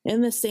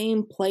in the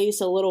same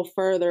place a little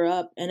further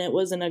up, and it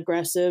was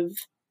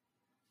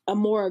a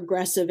more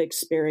aggressive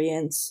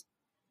experience.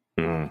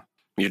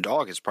 Your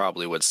dog is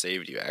probably what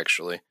saved you,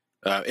 actually.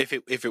 If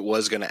it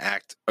was going to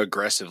act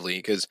aggressively,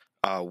 because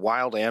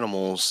wild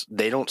animals,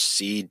 they don't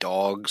see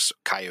dogs,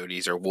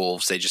 coyotes, or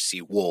wolves. They just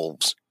see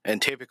wolves.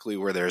 And typically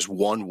where there's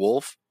one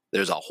wolf,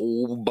 there's a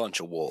whole bunch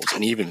of wolves,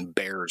 and even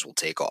bears will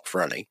take off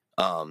running.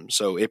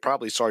 So it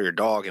probably saw your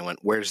dog and went,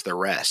 "Where's the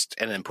rest?"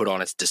 and then put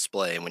on its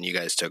display. And when you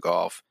guys took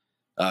off,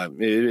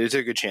 it's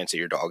a good chance that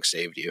your dog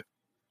saved you.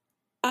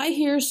 I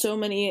hear so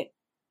many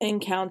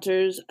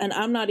encounters, and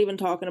I'm not even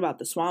talking about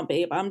the swamp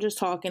ape, I'm just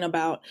talking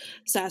about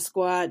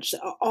Sasquatch,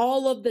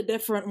 all of the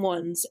different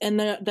ones, and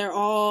they're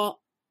all,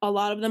 a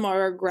lot of them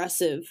are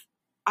aggressive.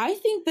 I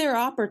think they're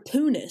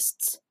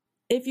opportunists,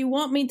 if you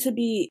want me to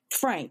be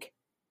frank.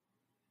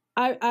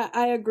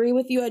 I agree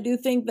with you. I do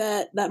think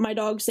that my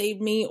dog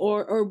saved me,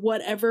 or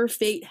whatever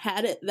fate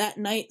had it that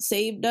night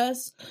saved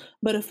us.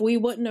 But if we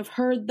wouldn't have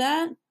heard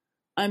that,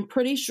 I'm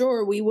pretty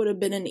sure we would have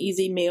been an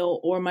easy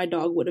meal, or my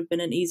dog would have been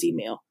an easy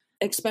meal,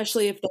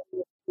 especially if there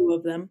were two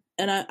of them.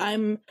 And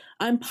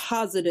I'm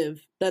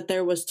positive that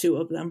there was two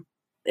of them,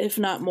 if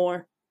not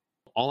more.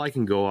 All I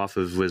can go off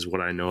of is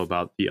what I know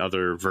about the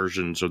other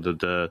versions, or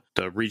the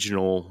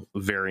regional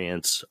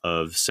variants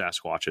of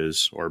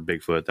Sasquatches or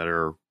Bigfoot that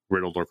are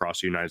riddled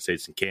across the United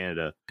States and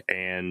Canada.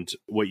 And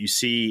what you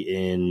see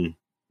in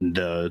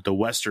the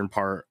western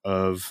part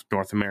of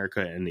North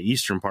America and the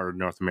eastern part of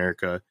North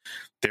America,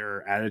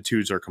 their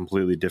attitudes are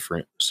completely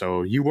different.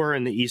 So you were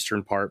in the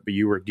eastern part, but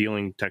you were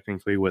dealing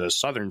technically with a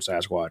southern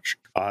Sasquatch.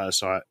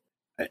 So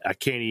I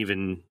can't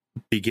even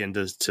begin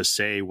to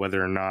say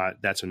whether or not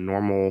that's a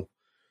normal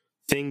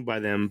thing by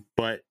them.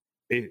 But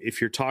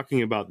if you're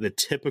talking about the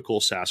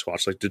typical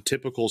Sasquatch, like the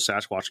typical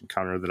Sasquatch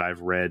encounter that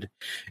I've read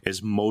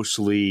is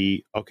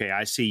mostly, okay,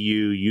 I see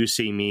you, you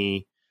see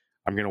me,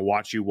 I'm going to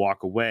watch you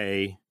walk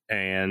away.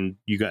 And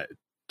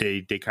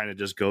they kind of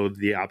just go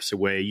the opposite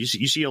way. You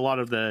see a lot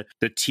of the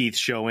teeth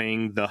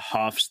showing, the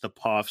huffs, the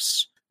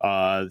puffs,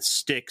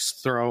 sticks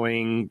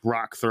throwing,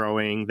 rock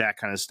throwing, that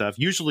kind of stuff.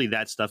 Usually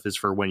that stuff is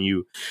for when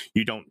you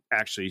don't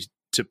actually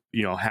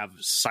have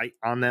sight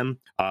on them.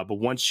 But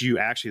once you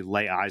actually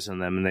lay eyes on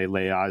them and they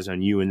lay eyes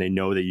on you and they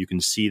know that you can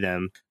see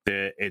them,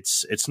 that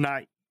it's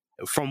not,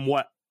 from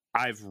what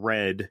I've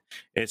read,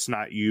 it's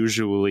not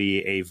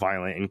usually a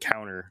violent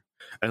encounter.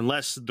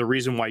 Unless the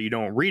reason why you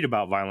don't read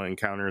about violent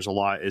encounters a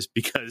lot is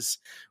because,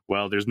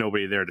 well, there's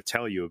nobody there to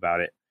tell you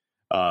about it,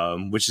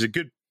 which is a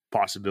good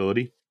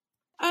possibility.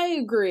 I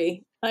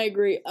agree.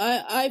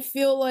 I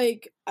feel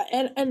like,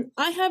 and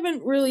I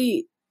haven't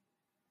really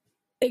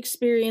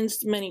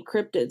experienced many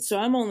cryptids, so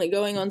I'm only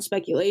going on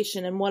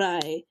speculation and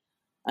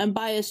I'm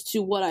biased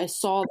to what I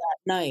saw that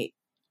night.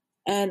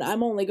 And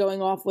I'm only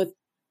going off with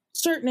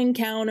certain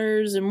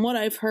encounters and what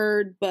I've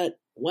heard. But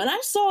when I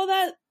saw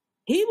that,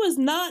 he was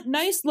not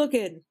nice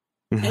looking.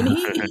 And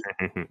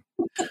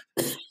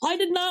I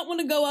did not want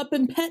to go up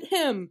and pet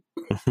him.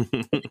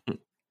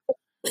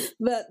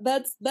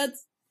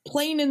 That's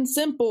plain and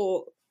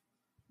simple.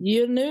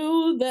 You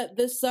knew that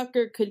this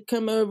sucker could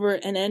come over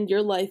and end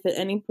your life at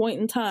any point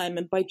in time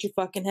and bite your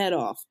fucking head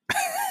off.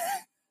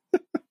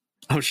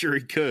 I'm sure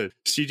he could.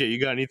 CJ, you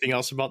got anything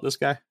else about this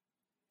guy?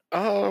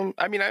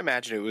 I mean, I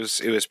imagine it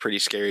was pretty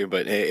scary,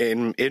 but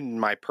in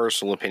my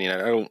personal opinion,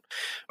 I don't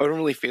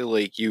really feel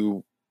like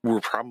you were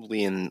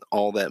probably in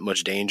all that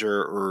much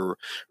danger or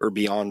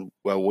beyond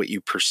what you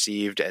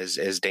perceived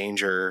as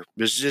danger.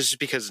 Just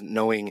because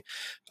knowing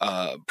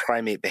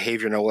primate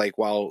behavior, like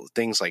while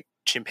things like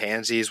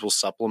chimpanzees will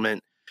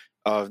supplement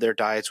their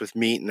diets with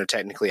meat and they're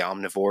technically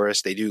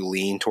omnivorous, they do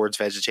lean towards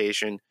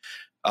vegetation.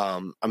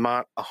 I'm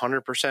not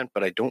 100%,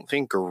 but I don't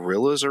think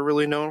gorillas are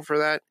really known for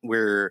that,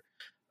 where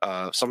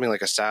something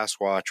like a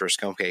Sasquatch or a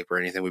skunk ape or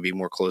anything would be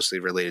more closely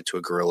related to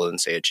a gorilla than,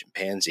 say, a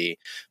chimpanzee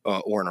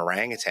or an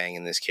orangutan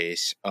in this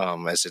case,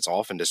 as it's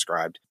often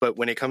described. But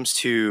when it comes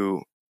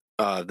to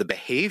the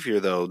behavior,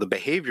 though, the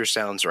behavior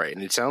sounds right,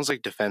 and it sounds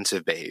like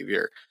defensive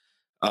behavior.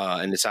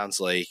 And it sounds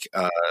like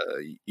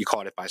you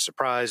caught it by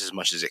surprise as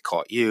much as it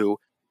caught you.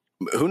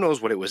 Who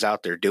knows what it was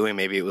out there doing?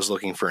 Maybe it was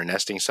looking for a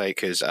nesting site,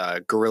 because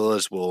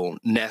gorillas will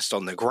nest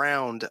on the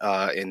ground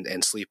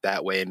and sleep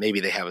that way, and maybe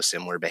they have a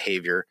similar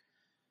behavior.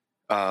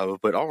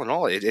 But all in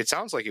all, it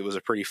sounds like it was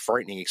a pretty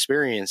frightening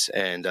experience,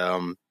 and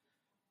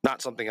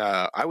not something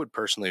I would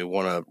personally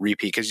want to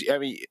repeat. Because I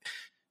mean,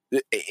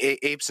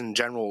 apes in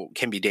general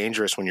can be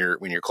dangerous when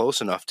you're close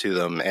enough to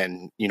them,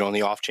 and on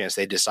the off chance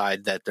they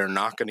decide that they're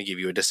not going to give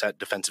you a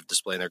defensive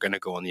display and they're going to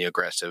go on the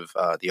aggressive,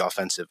 the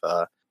offensive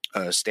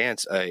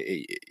stance,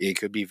 it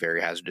could be very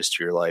hazardous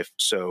to your life.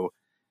 So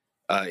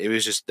it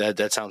was just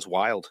that sounds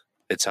wild.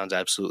 It sounds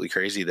absolutely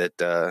crazy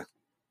that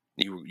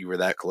you were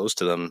that close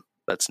to them.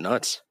 That's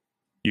nuts.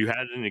 You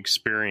had an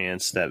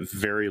experience that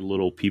very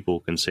little people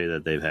can say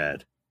that they've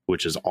had,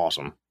 which is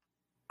awesome.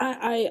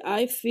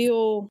 I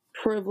feel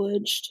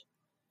privileged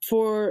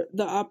for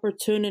the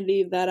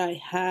opportunity that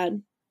I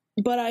had,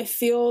 but I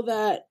feel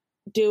that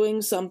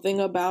doing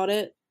something about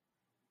it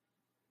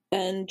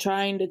and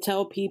trying to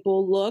tell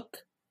people, look,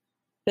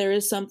 there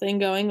is something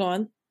going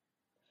on,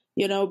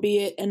 be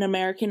it an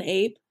American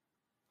ape,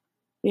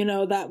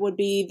 that would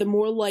be the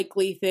more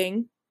likely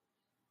thing,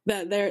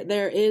 that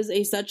there is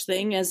a such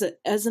thing as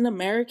an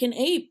American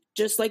ape,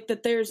 just like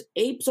that there's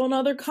apes on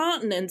other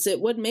continents. It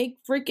would make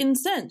freaking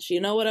sense. You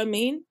know what I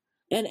mean?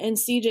 And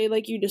CJ,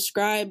 like you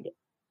described,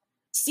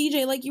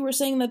 like you were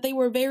saying that they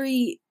were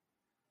very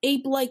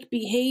ape-like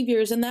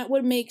behaviors, and that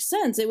would make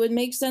sense. It would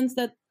make sense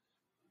that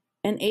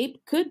an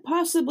ape could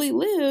possibly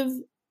live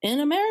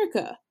in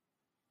America.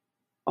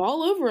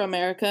 all over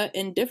America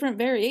in different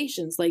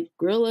variations, like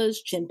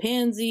gorillas,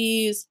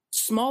 chimpanzees,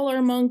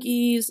 smaller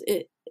monkeys.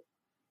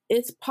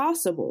 It's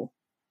possible.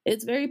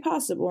 It's very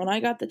possible. And I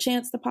got the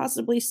chance to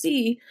possibly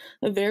see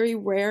a very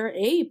rare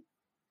ape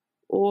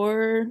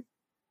or...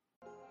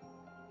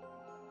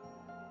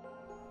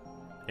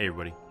 Hey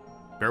everybody,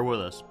 bear with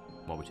us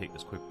while we take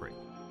this quick break.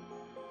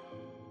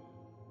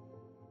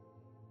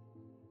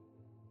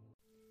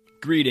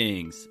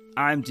 Greetings,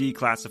 I'm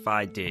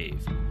Declassified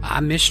Dave.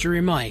 I'm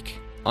Mystery Mike.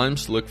 I'm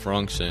Slick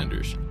Frank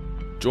Sanders.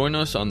 Join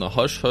us on the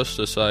Hush Hush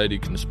Society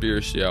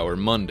Conspiracy Hour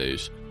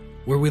Mondays,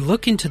 where we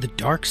look into the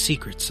dark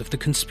secrets of the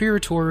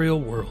conspiratorial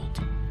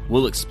world.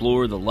 We'll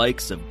explore the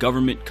likes of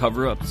government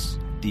cover-ups,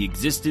 the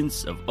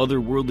existence of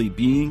otherworldly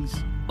beings,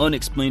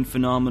 unexplained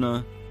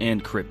phenomena,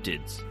 and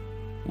cryptids.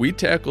 We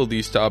tackle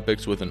these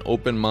topics with an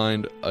open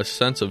mind, a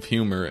sense of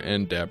humor,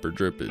 and dapper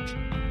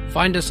drippage.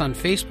 Find us on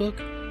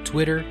Facebook,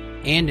 Twitter,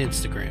 and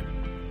Instagram,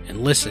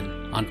 and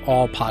listen on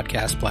all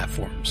podcast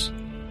platforms.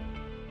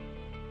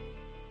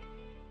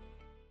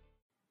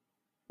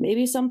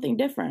 Maybe something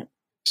different.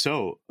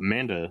 So,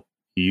 Amanda,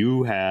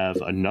 you have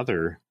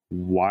another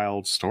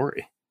wild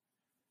story.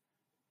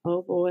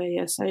 Oh boy,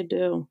 yes I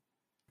do.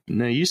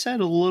 Now, you said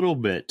a little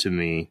bit to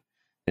me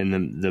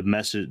in the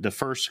message, the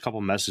first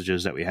couple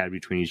messages that we had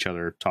between each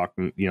other,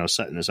 talking,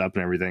 setting this up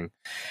and everything.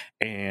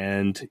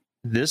 And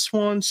this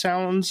one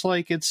sounds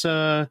like it's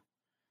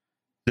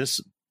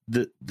this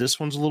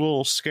one's a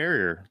little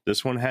scarier.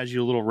 This one has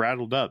you a little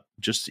rattled up,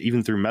 just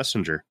even through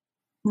Messenger.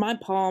 My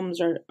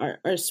palms are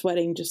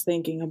sweating just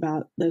thinking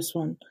about this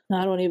one.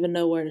 I don't even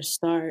know where to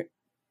start.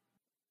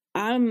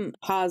 I'm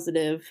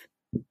positive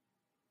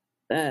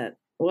that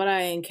what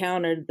I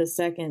encountered the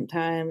second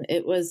time,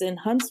 it was in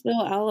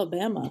Huntsville,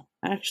 Alabama,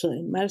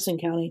 actually, Madison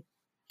County.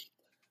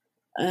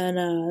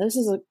 And this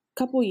is a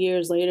couple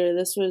years later.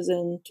 This was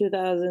in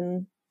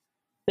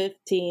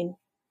 2015.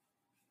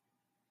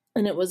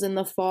 And it was in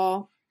the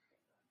fall.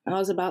 I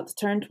was about to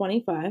turn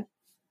 25.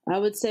 I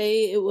would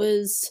say it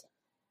was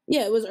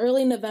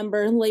early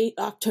November, late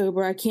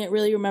October. I can't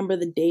really remember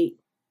the date.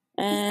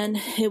 And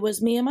it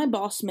was me and my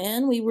boss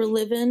man. We were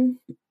living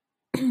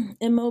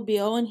in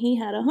Mobile, and he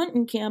had a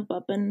hunting camp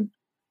up in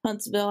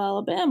Huntsville,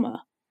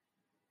 Alabama.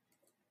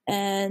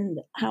 And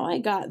how I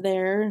got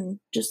there, and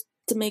just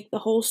to make the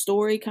whole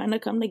story kind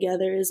of come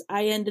together, is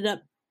I ended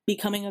up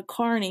becoming a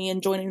carny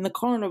and joining the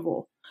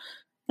carnival.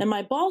 And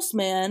my boss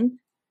man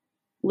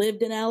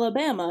lived in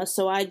Alabama,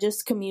 so I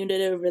just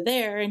commuted over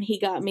there, and he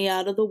got me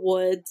out of the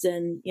woods,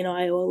 and,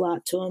 I owe a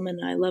lot to him,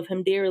 and I love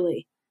him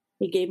dearly.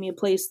 He gave me a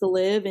place to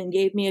live and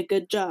gave me a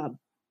good job.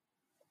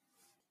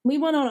 We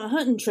went on a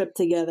hunting trip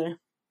together.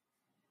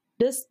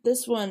 This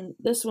one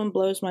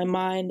blows my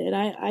mind, and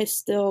I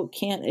still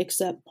can't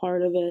accept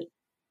part of it.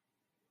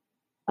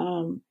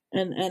 The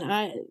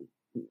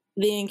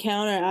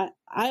encounter,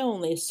 I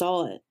only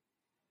saw it.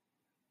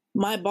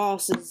 My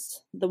boss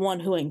is the one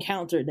who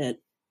encountered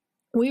it.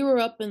 We were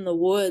up in the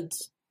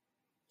woods.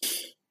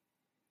 It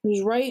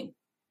was right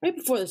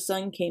before the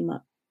sun came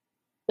up.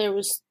 There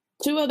was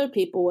 2 other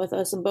people with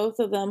us, and both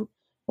of them,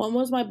 one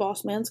was my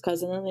boss man's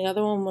cousin, and the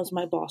other one was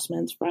my boss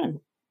man's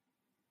friend.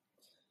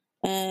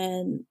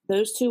 And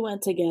those 2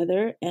 went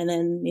together, and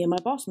then me and my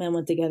boss man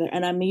went together.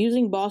 And I'm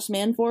using boss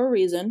man for a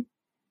reason.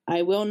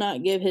 I will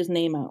not give his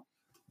name out.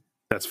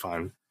 That's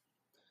fine.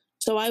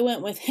 So I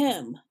went with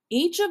him.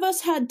 Each of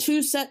us had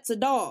 2 sets of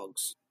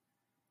dogs,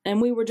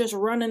 and we were just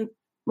running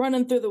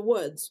through the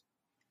woods,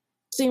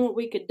 seeing what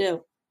we could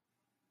do.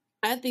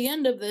 At the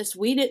end of this,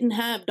 we didn't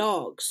have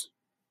dogs.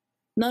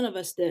 None of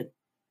us did.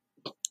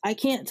 I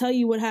can't tell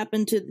you what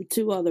happened to the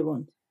 2 other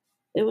ones.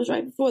 It was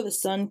right before the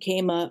sun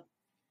came up,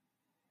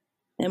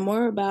 and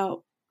we're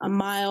about a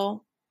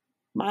mile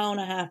and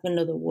a half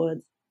into the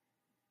woods.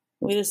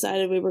 We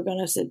decided we were going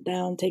to sit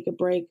down, take a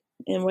break,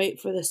 and wait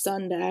for the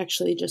sun to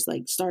actually just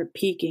start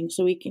peaking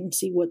so we can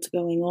see what's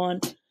going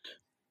on.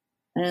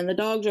 And the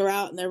dogs are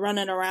out, and they're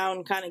running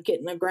around, kind of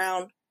getting the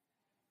ground.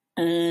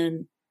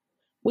 And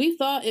we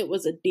thought it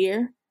was a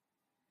deer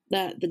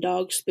that the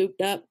dog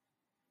spooked up.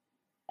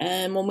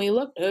 And when we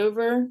looked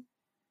over,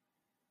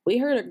 we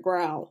heard a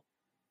growl.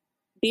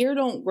 Deer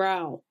don't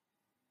growl.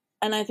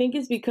 And I think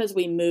it's because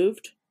we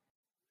moved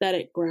that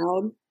it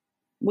growled.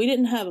 We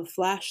didn't have a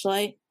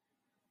flashlight.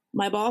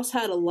 My boss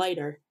had a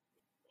lighter.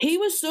 He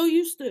was so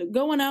used to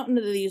going out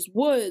into these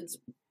woods.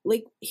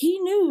 He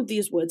knew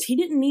these woods. He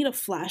didn't need a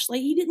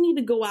flashlight. He didn't need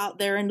to go out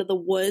there into the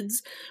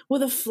woods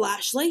with a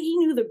flashlight. He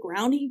knew the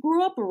ground. He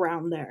grew up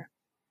around there.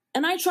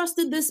 And I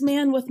trusted this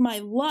man with my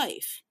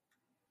life.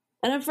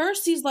 And at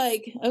first he's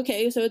like,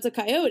 okay, so it's a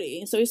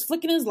coyote. So he's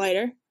flicking his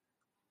lighter.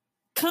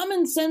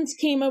 Common sense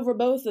came over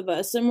both of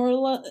us. And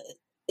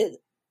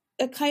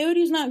a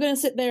coyote's not going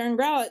to sit there and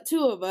growl at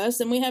 2 of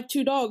us. And we have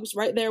 2 dogs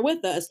right there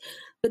with us.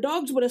 The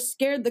dogs would have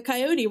scared the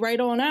coyote right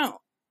on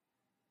out.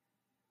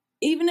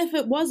 Even if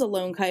it was a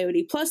lone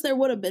coyote. Plus, there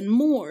would have been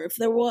more if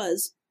there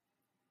was.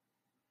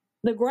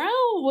 The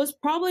growl was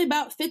probably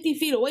about 50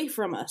 feet away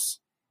from us.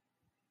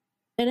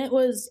 And it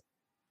was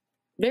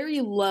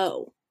very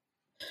low.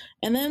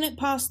 And then it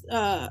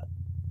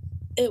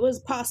it was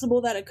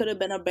possible that it could have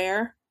been a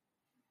bear.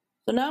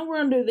 So now we're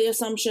under the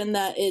assumption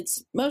that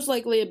it's most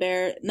likely a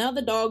bear. Now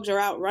the dogs are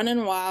out running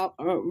around,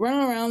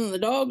 and the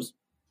dogs.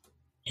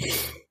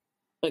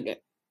 Okay,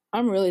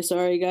 I'm really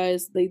sorry,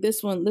 guys. Like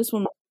this one.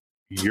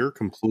 You're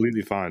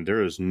completely fine.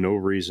 There is no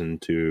reason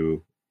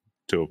to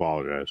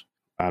apologize.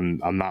 I'm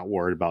not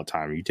worried about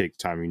time. You take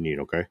the time you need,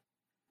 okay?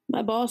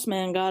 My boss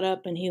man got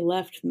up and he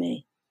left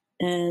me,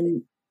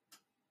 and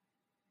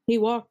he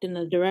walked in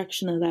the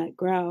direction of that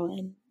growl.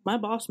 And my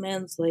boss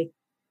man's like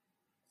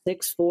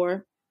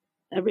 6'4",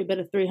 every bit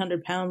of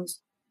 300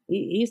 pounds.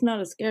 He's not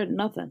as scared of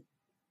nothing.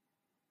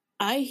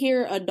 I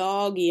hear a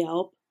dog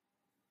yelp,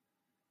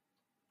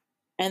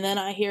 and then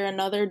I hear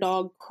another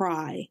dog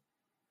cry,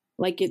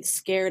 like it's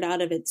scared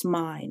out of its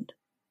mind.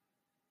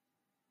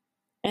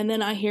 And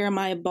then I hear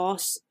my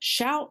boss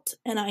shout,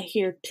 and I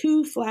hear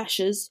 2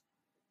 flashes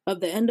of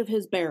the end of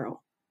his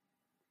barrel.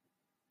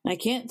 I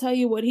can't tell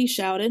you what he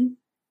shouted,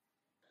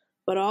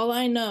 but all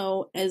I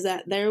know is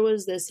that there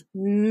was this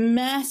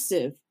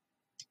massive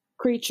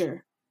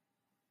creature.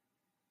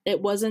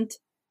 It wasn't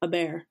a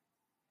bear.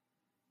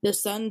 The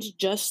sun's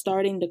just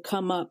starting to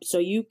come up, so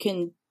you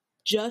can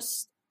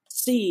just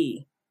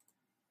see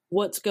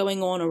what's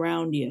going on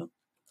around you.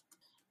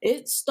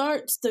 It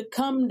starts to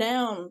come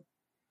down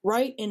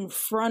right in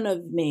front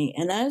of me,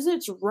 and as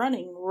it's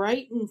running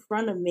right in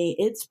front of me,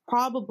 it's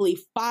probably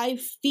 5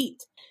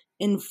 feet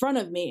in front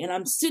of me, and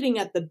I'm sitting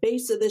at the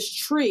base of this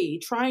tree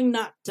trying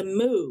not to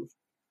move.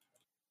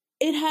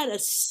 It had a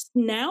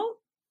snout.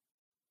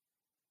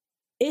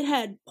 It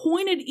had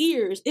pointed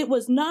ears. It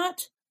was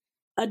not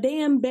a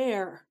damn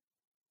bear.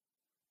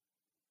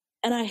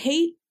 And I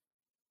hate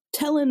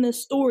telling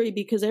this story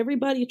because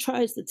everybody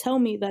tries to tell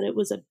me that it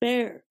was a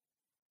bear.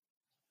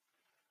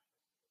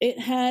 It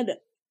had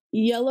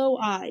yellow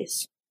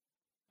eyes.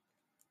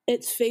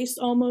 Its face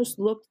almost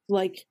looked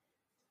like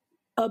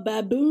a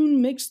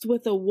baboon mixed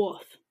with a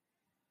wolf.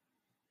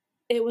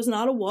 It was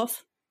not a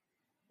wolf.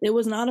 It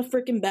was not a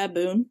freaking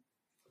baboon.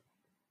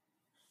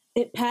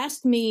 It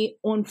passed me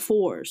on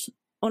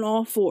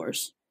all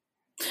fours.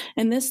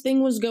 And this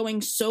thing was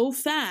going so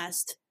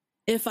fast,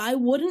 if I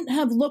wouldn't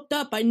have looked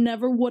up, I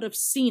never would have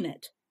seen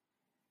it.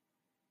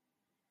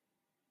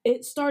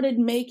 It started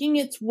making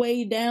its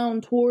way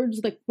down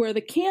towards where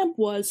the camp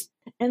was,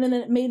 and then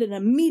it made an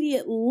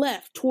immediate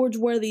left towards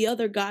where the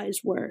other guys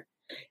were.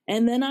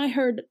 And then I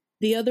heard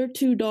the other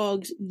 2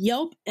 dogs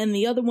yelp and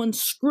the other one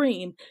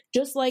scream,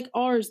 just like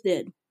ours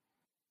did.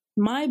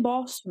 My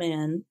boss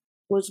man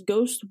was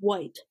ghost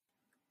white.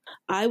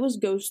 I was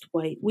ghost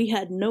white. We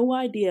had no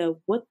idea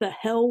what the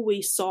hell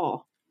we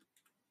saw.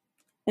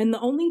 And the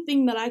only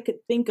thing that I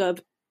could think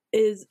of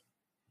is,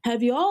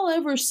 have y'all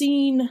ever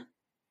seen,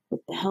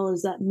 what the hell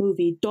is that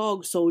movie,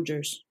 Dog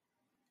Soldiers?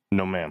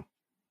 No, ma'am.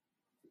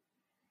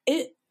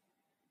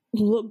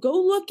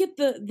 Go look at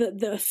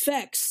the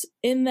effects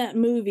in that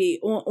movie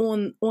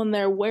on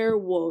their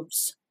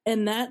werewolves,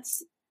 and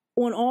that's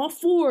on all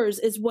fours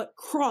is what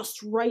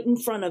crossed right in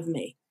front of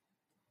me.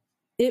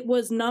 It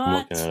was not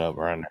I'm looking it up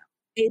right now.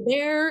 A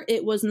bear.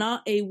 It was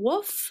not a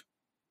wolf.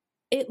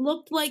 It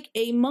looked like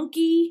a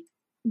monkey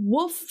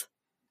wolf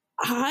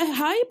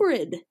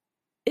hybrid.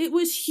 It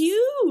was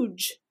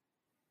huge.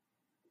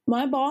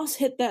 My boss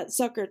hit that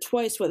sucker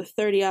twice with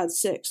a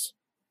 30-06.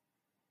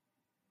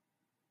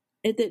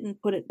 It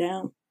didn't put it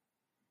down.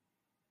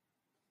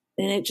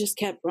 And it just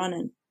kept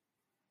running.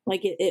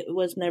 Like it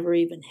was never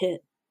even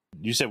hit.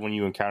 You said when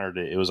you encountered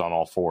it, it was on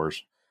all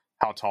fours.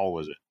 How tall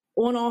was it?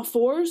 On all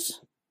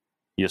fours?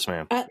 Yes,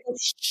 ma'am. At the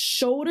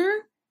shoulder,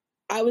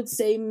 I would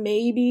say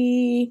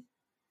maybe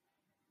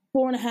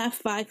 4.5,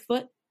 5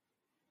 foot.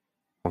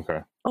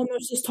 Okay.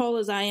 Almost as tall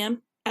as I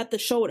am at the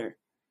shoulder.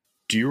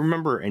 Do you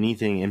remember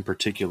anything in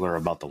particular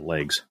about the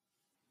legs?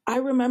 I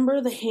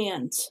remember the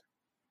hands.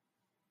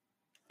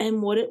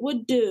 And what it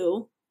would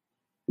do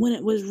when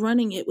it was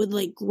running, it would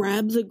like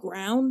grab the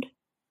ground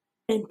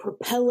and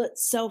propel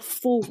itself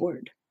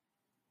forward.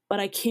 But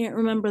I can't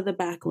remember the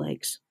back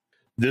legs.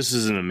 This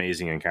is an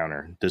amazing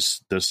encounter.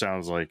 This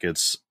sounds like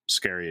it's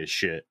scary as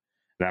shit.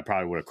 And I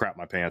probably would have crapped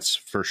my pants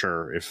for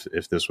sure if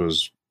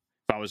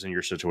I was in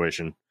your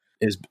situation.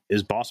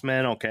 Is Boss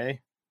Man okay?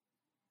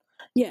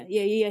 Yeah,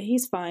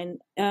 he's fine.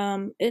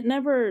 It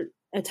never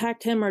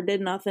attacked him or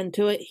did nothing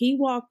to it. He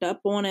walked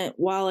up on it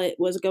while it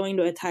was going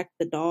to attack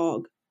the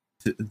dog.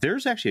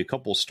 There's actually a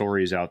couple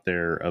stories out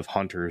there of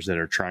hunters that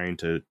are trying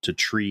to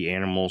tree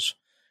animals,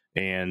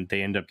 and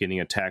they end up getting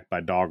attacked by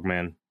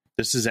Dogman.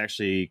 This is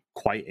actually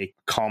quite a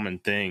common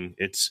thing.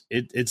 It's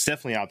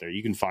definitely out there.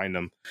 You can find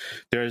them.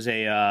 There's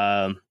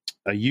a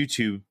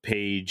YouTube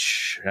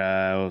page,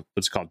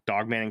 what's it called,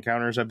 Dogman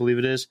Encounters, I believe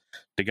it is.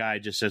 The guy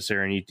just sits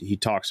there and he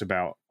talks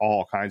about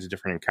all kinds of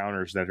different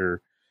encounters that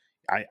are,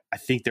 I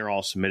think they're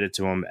all submitted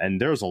to him,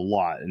 and there's a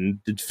lot, and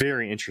it's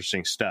very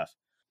interesting stuff.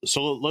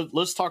 So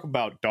let's talk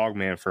about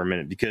Dogman for a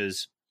minute,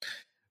 because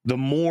the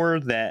more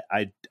that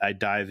I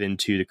dive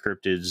into the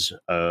cryptids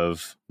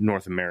of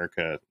North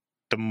America,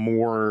 the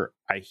more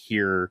I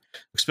hear,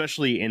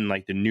 especially in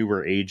like the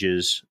newer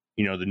ages,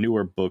 the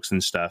newer books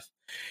and stuff,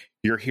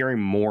 you're hearing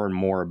more and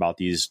more about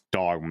these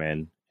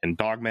dogmen, and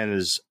dogmen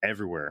is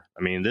everywhere.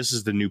 I mean, this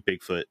is the new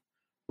Bigfoot.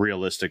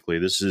 Realistically,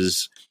 this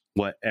is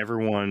what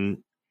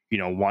everyone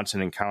wants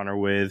an encounter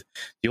with.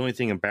 The only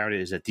thing about it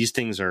is that these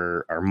things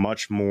are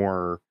much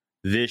more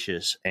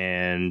vicious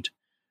and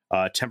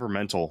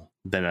temperamental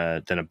than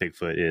a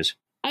Bigfoot is.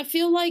 I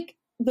feel like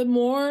the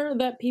more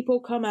that people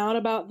come out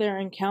about their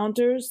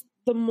encounters,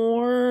 the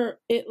more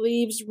it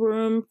leaves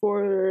room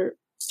for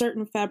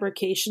certain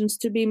fabrications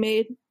to be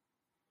made.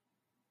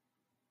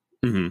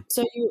 Mm-hmm.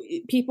 So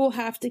people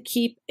have to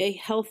keep a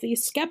healthy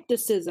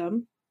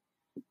skepticism,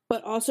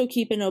 but also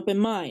keep an open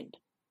mind.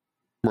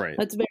 Right.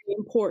 That's very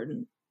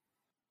important.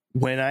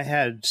 When I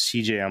had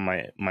CJ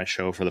on my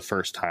show for the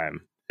first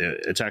time,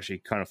 it's actually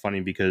kind of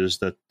funny because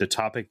the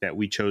topic that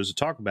we chose to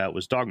talk about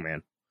was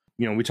Dogman.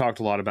 We talked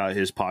a lot about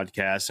his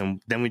podcast,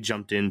 and then we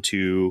jumped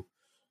into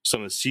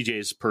some of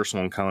CJ's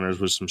personal encounters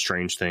with some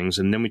strange things,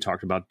 and then we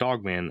talked about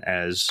Dogman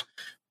as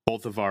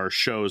both of our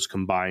shows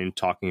combined,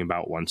 talking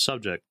about one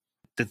subject.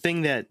 The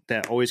thing that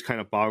always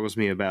kind of boggles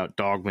me about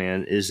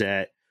Dogman is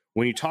that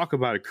when you talk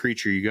about a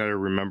creature, you got to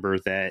remember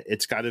that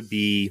it's got to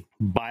be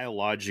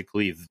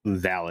biologically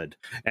valid.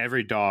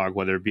 Every dog,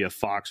 whether it be a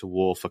fox, a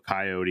wolf, a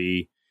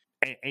coyote,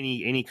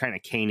 any kind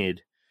of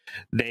canid,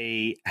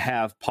 they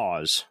have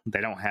paws.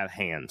 They don't have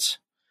hands.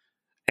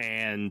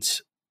 And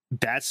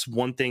that's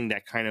one thing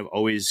that kind of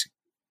always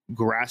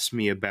grasps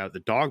me about the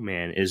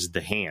Dogman is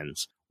the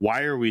hands.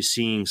 Why are we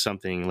seeing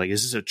something like,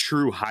 is this a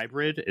true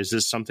hybrid? Is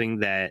this something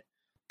that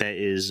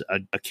is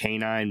a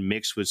canine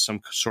mixed with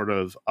some sort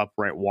of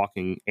upright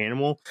walking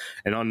animal?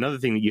 And another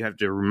thing that you have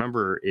to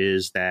remember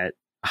is that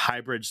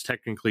hybrids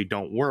technically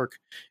don't work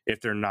if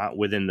they're not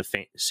within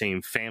the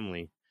same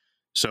family.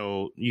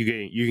 So you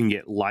can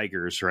get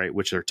ligers, right,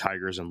 which are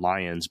tigers and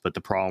lions, but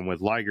the problem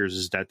with ligers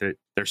is that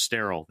they're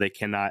sterile. They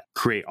cannot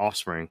create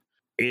offspring.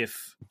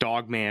 If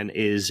Dogman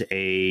is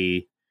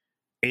a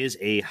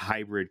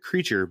hybrid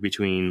creature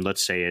between,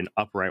 let's say, an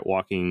upright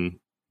walking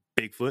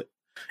Bigfoot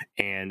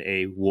and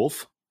a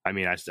wolf, I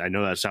mean, I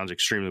know that sounds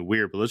extremely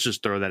weird, but let's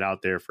just throw that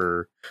out there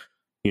for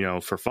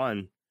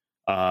fun.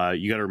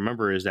 You got to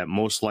remember is that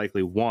most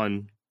likely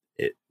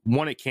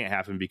it can't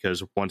happen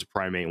because one's a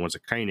primate and one's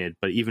a canid,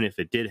 but even if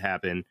it did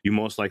happen, you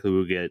most likely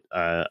will get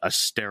a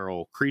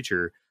sterile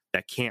creature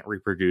that can't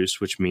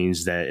reproduce, which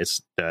means that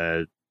it's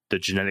the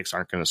genetics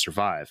aren't going to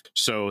survive.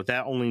 So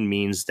that only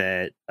means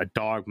that a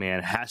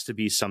Dogman has to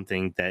be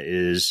something that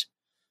is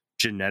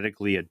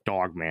genetically a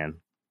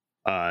Dogman,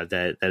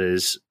 that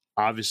is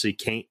obviously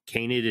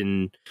canid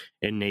in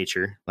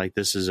nature, like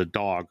this is a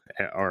dog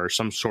or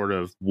some sort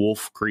of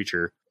wolf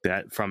creature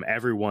that from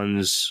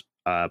everyone's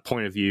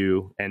point of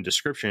view and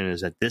description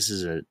is that this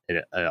is a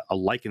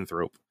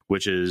lycanthrope,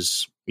 which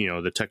is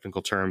the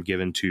technical term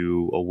given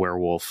to a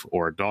werewolf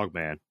or a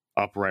Dogman,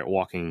 upright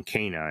walking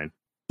canine.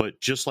 But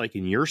just like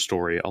in your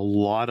story, a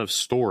lot of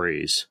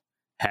stories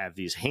have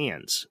these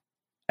hands.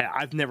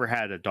 I've never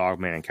had a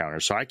Dogman encounter,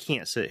 so I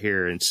can't sit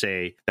here and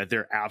say that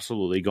they're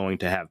absolutely going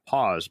to have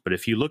paws. But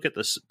if you look at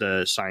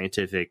the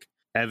scientific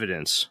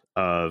evidence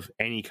of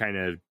any kind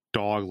of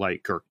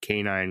dog-like or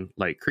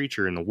canine-like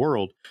creature in the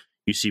world,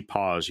 you see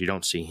paws, you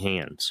don't see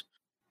hands.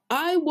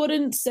 I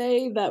wouldn't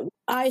say that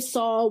I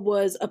saw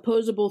was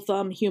opposable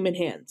thumb human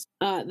hands.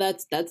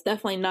 That's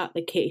definitely not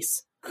the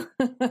case.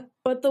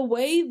 But the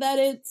way that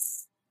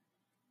it's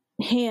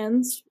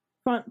hands,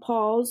 front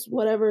paws,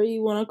 whatever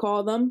you want to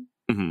call them,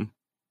 mm-hmm.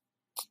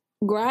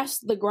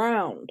 grasp the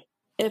ground.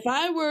 If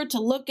I were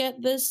to look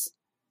at this,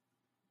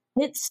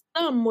 its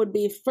thumb would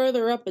be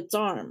further up its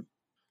arm.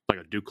 Like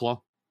a dew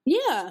claw?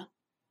 Yeah.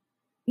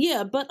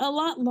 Yeah, but a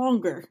lot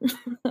longer.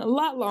 A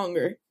lot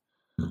longer.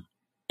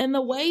 And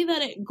the way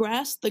that it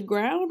grasped the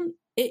ground,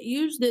 it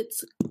used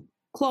its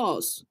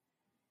claws.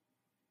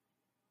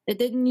 It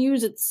didn't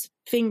use its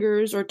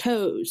fingers or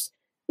toes.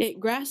 It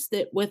grasped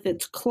it with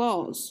its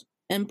claws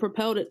and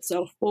propelled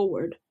itself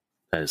forward.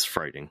 That is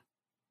frightening.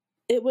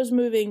 It was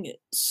moving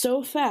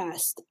so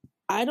fast,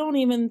 I don't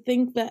even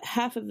think that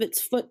half of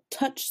its foot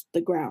touched the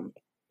ground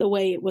the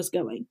way it was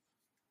going.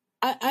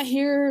 I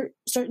hear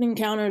certain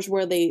encounters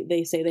where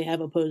they say they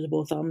have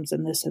opposable thumbs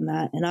and this and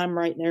that, and I'm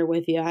right there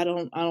with you. I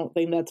don't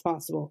think that's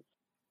possible.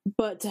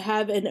 But to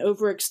have an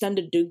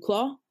overextended dew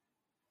claw,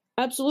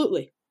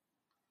 absolutely.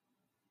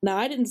 Now,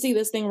 I didn't see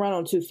this thing run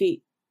on 2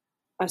 feet.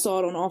 I saw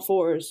it on all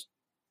fours,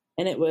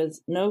 and it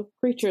was no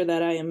creature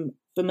that I am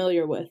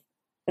familiar with.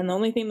 And the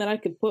only thing that I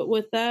could put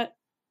with that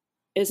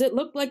is it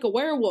looked like a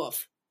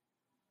werewolf.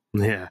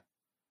 Yeah.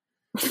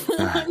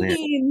 I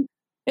mean,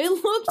 it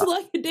looked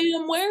like a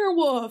damn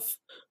werewolf.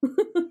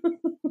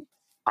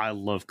 I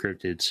love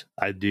cryptids.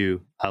 I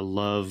do. I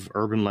love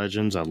urban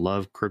legends. I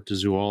love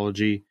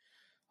cryptozoology.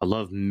 I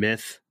love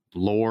myth,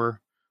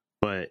 lore.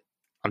 But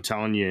I'm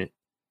telling you,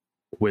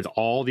 with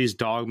all these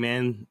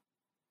Dogman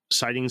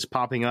sightings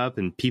popping up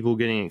and people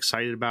getting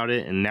excited about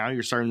it, and now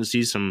you're starting to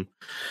see some...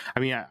 I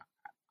mean,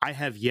 I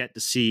have yet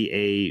to see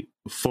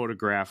a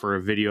photograph or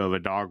a video of a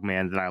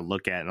Dogman that I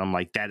look at and I'm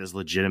like, that is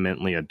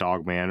legitimately a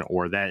Dogman,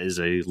 or that is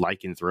a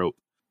lycanthrope.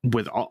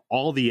 With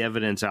all the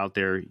evidence out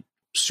there,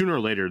 sooner or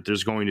later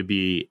there's going to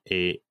be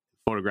a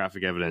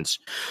photographic evidence,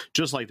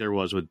 just like there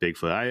was with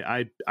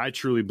Bigfoot. I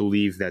truly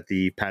believe that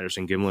the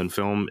Patterson-Gimlin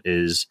film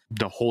is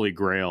the holy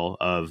grail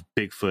of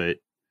Bigfoot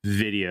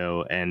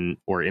video and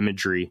or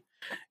imagery,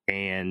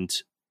 and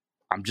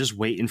I'm just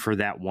waiting for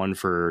that one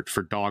for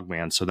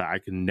Dogman so that I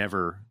can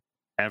never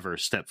ever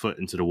step foot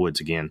into the woods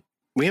again.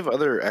 We have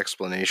other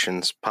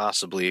explanations,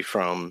 possibly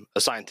from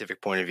a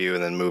scientific point of view,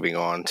 and then moving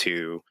on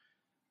to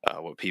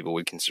what people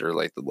would consider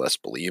like the less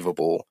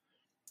believable,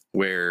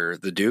 where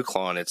the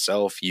dewclaw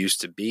itself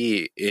used to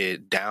be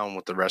down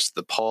with the rest of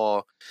the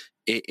paw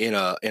in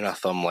a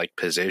thumb-like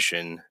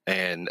position,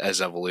 and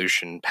as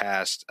evolution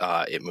passed,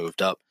 it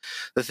moved up.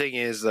 The thing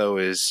is, though,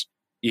 is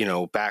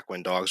back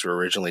when dogs were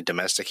originally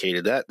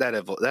domesticated,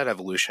 that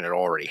evolution had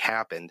already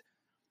happened.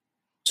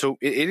 So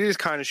it is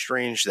kind of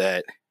strange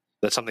that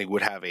something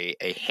would have a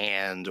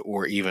hand,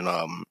 or even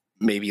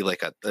maybe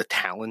like a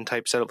talon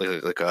type setup,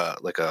 like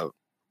a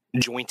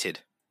jointed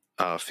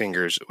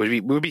fingers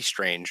would be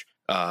strange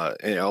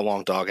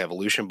along dog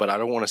evolution. But I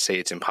don't want to say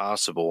it's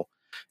impossible,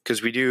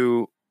 because we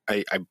do.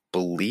 I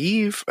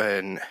believe,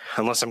 and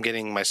unless I'm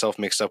getting myself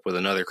mixed up with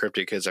another cryptid,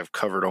 because I've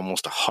covered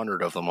almost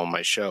 100 of them on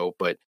my show,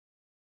 but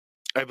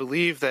I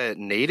believe that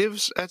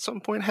natives at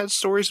some point had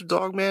stories of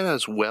Dogman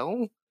as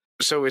well.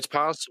 So it's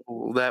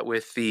possible that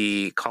with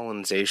the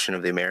colonization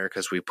of the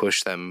Americas, we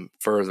push them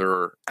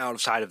further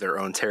outside of their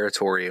own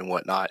territory and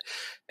whatnot,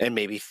 and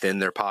maybe thin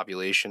their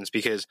populations,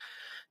 because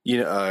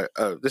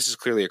this is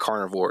clearly a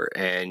carnivore,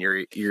 and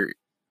your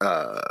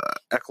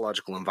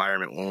ecological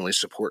environment will only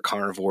support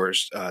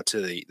carnivores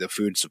to the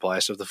food supply.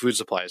 So if the food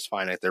supply is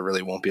finite, there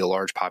really won't be a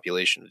large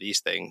population of these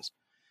things.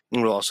 It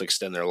will also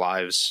extend their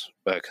lives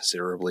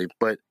considerably.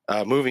 But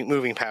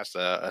moving past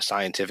a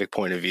scientific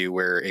point of view,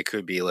 where it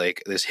could be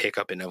like this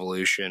hiccup in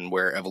evolution,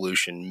 where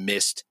evolution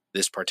missed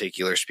this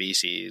particular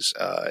species,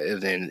 and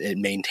then it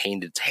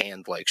maintained its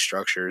hand-like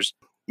structures.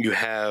 You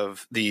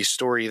have the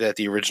story that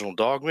the original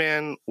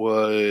Dogman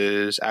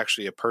was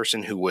actually a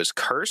person who was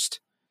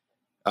cursed.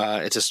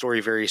 It's a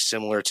story very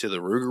similar to the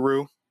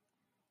Rougarou,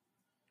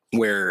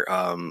 where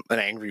an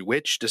angry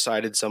witch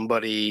decided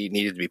somebody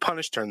needed to be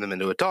punished, turned them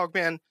into a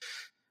Dogman,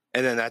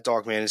 and then that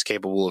Dogman is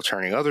capable of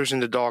turning others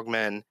into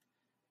Dogmen,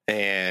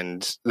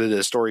 and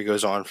the story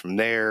goes on from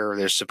there.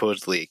 There's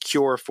supposedly a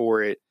cure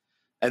for it.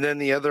 And then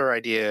the other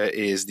idea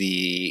is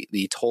the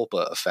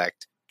Tulpa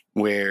effect,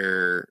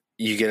 where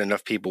you get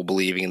enough people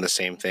believing in the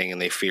same thing,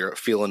 and they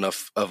feel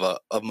enough of a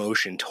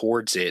emotion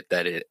towards it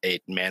that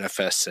it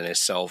manifests in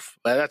itself.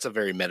 That's a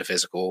very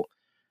metaphysical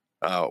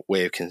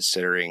way of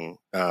considering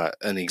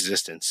an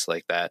existence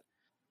like that.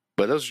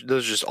 But those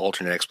are just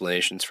alternate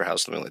explanations for how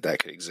something like that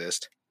could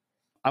exist.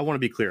 I want to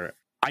be clear.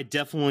 I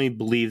definitely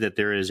believe that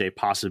there is a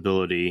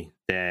possibility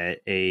that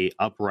a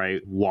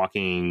upright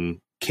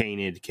walking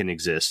canid can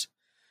exist.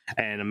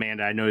 And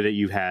Amanda, I know that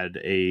you've had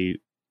a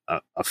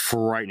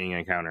frightening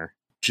encounter.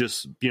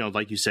 Just,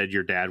 like you said,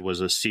 your dad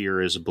was a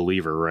seer as a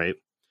believer, right?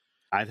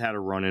 I've had a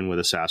run-in with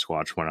a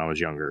Sasquatch when I was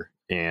younger.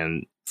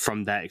 And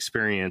from that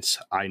experience,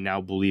 I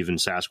now believe in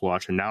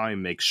Sasquatch. And now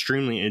I'm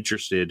extremely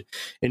interested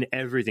in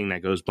everything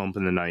that goes bump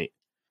in the night.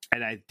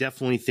 And I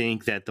definitely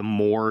think that the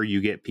more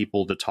you get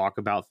people to talk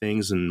about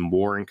things and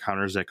more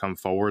encounters that come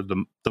forward,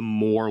 the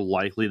more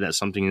likely that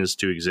something is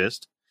to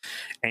exist.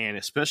 And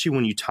especially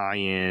when you tie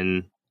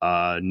in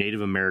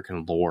Native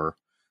American lore,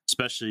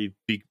 especially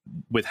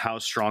with how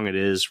strong it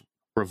is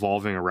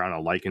revolving around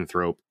a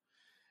lycanthrope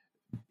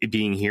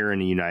being here in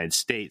the United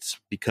States,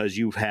 because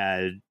you've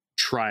had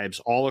tribes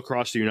all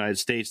across the United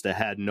States that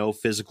had no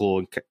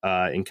physical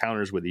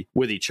encounters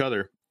with each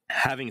other,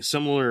 having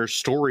similar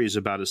stories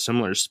about a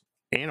similar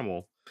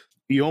animal.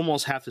 You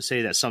almost have to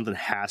say that something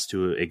has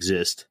to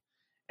exist,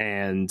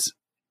 and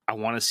I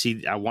want to see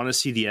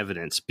the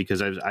evidence,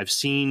 because I've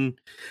seen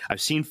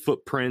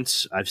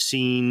footprints, I've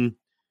seen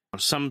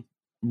some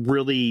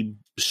really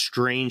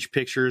strange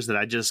pictures that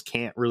I just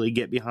can't really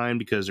get behind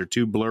because they're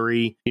too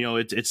blurry.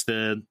 It's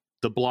the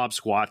blob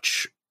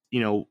squatch.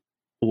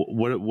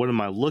 What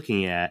am I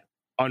looking at?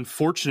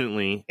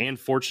 Unfortunately, and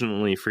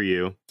fortunately for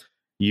you,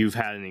 you've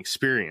had an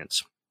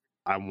experience.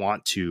 I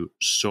want to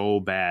so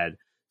bad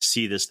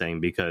see this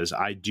thing, because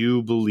I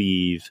do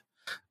believe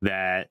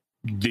that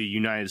the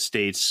United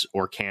States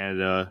or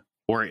Canada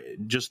or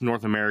just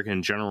North America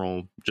in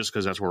general, just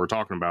because that's what we're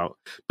talking about,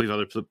 I believe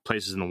other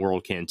places in the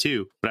world can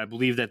too. But I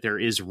believe that there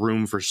is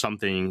room for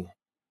something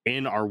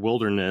in our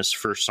wilderness,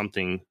 for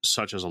something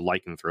such as a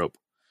lycanthrope.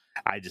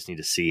 I just need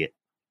to see it.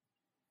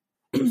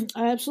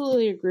 I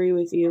absolutely agree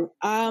with you.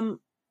 I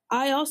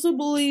also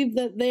believe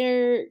that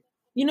there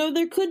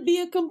could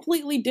be a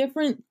completely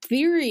different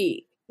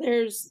theory.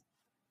 There's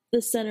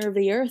the center of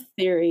the earth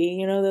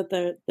theory,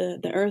 that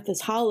the earth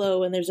is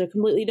hollow and there's a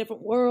completely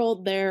different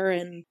world there,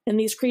 and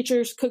these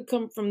creatures could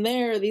come from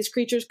there. These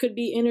creatures could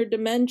be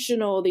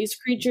interdimensional. These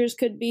creatures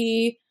could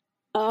be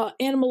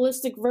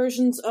animalistic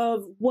versions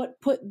of what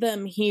put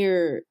them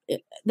here.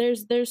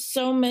 There's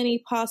so many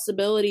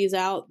possibilities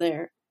out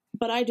there.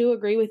 But I do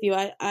agree with you.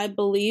 I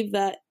believe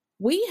that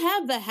we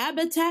have the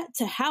habitat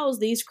to house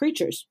these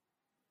creatures.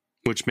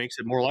 which makes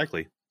it more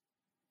likely.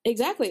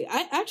 Exactly.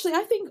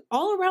 I think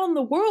all around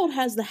the world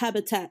has the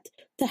habitat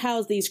to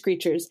house these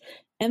creatures.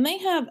 And they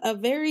have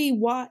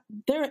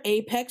they're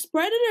apex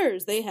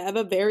predators. They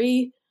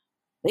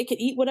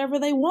can eat whatever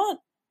they want,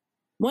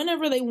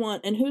 whenever they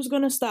want. And who's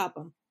going to stop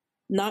them?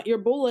 Not your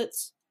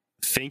bullets.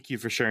 Thank you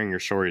for sharing your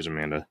stories,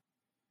 Amanda.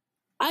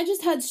 I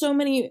just had so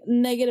many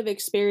negative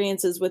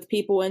experiences with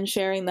people and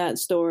sharing that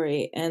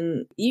story.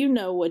 And you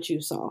know what you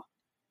saw.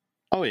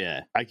 Oh,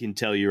 yeah. I can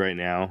tell you right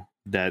now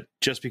that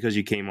just because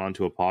you came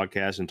onto a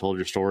podcast and told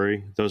your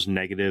story, those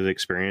negative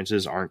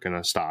experiences aren't going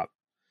to stop.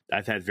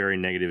 I've had very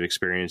negative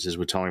experiences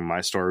with telling my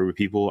story with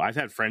people. I've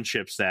had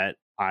friendships that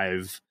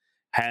I've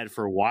had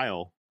for a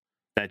while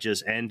that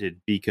just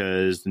ended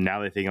because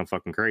now they think I'm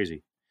fucking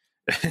crazy.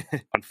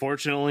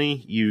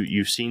 Unfortunately,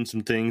 you've seen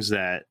some things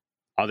that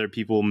other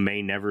people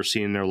may never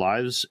see in their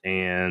lives,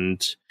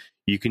 and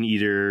you can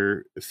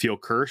either feel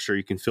cursed or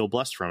you can feel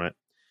blessed from it.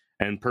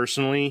 And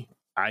personally,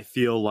 I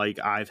feel like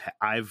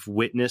I've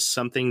witnessed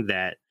something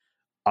that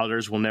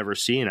others will never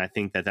see, and I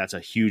think that that's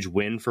a huge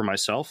win for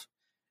myself.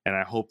 And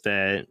I hope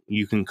that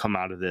you can come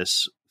out of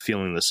this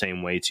feeling the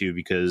same way too,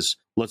 because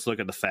let's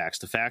look at the facts.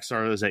 The facts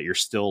are that you're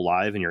still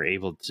alive and you're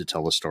able to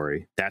tell a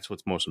story. That's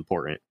what's most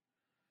important.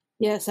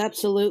 Yes,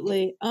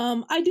 absolutely.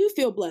 I do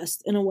feel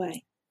blessed in a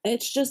way.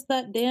 It's just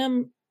that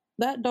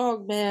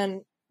dog,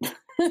 man.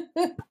 I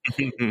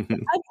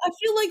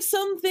feel like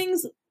some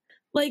things,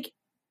 like,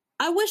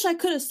 I wish I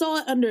could have saw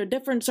it under a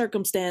different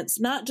circumstance,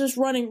 not just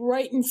running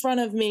right in front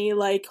of me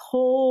like,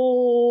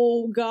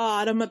 oh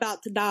God, I'm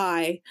about to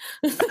die.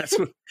 That's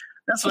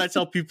what I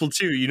tell people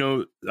too. You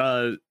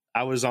know,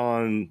 I was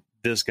on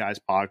this guy's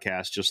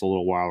podcast just a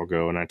little while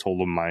ago, and I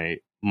told him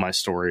my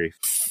story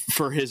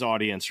for his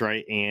audience,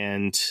 right?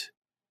 And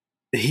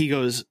he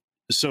goes,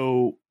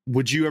 "So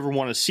would you ever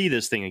want to see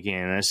this thing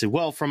again?" And I said,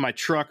 "Well, from my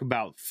truck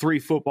about 3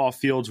 football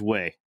fields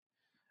away,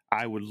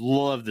 I would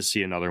love to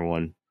see another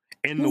one.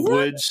 In the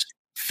woods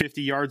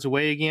 50 yards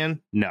away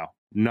again? No,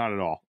 not at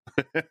all."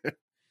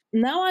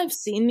 Now I've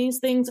seen these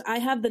things. I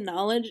have the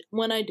knowledge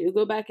when I do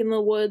go back in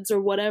the woods or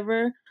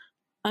whatever.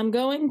 I'm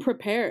going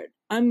prepared.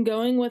 I'm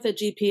going with a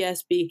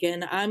GPS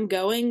beacon. I'm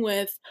going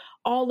with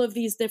all of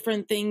these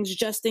different things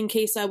just in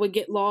case I would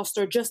get lost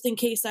or just in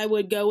case I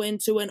would go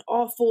into an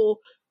awful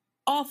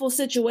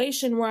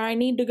situation where I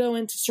need to go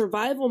into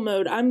survival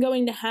mode. I'm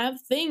going to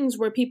have things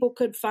where people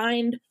could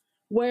find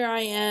where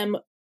I am,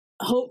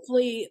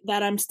 hopefully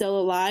that I'm still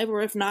alive,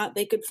 or if not,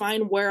 they could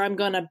find where I'm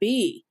going to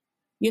be.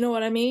 You know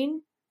what I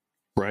mean?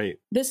 Right.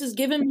 This has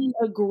given me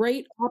a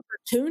great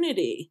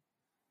opportunity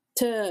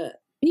to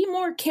be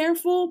more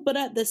careful, but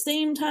at the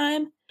same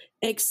time,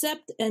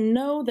 accept and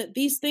know that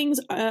these things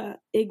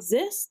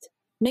exist.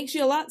 Makes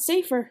you a lot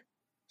safer.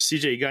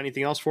 CJ, you got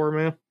anything else for me,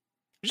 man?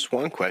 Just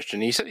one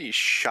question. You said he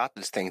shot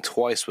this thing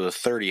twice with a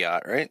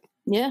 30-aught, right?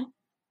 Yeah.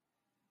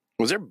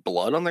 Was there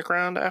blood on the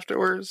ground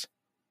afterwards?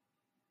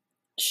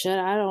 Shit,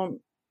 I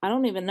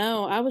don't even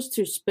know. I was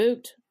too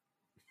spooked.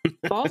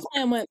 Boss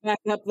man went back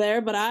up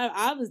there, but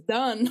I was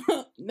done.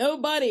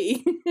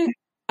 Nobody.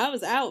 I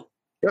was out.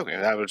 Okay,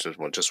 I was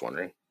just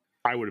wondering.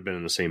 I would have been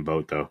in the same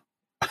boat, though.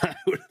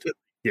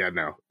 Yeah,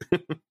 no.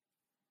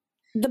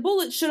 The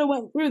bullet should have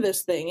went through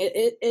this thing.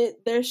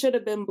 It there should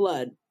have been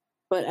blood.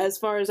 But as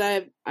far as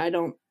I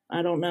don't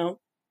know.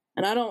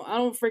 And I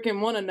don't freaking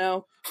want to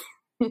know.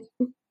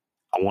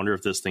 I wonder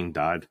if this thing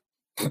died.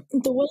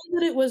 The way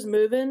that it was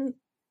moving,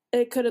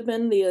 it could have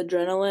been the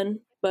adrenaline,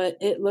 but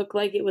it looked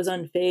like it was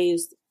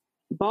unfazed.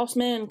 Boss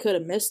man could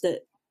have missed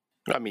it.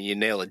 I mean, you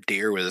nail a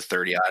deer with a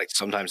 30-aught.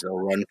 Sometimes they'll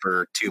run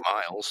for 2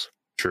 miles.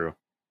 True.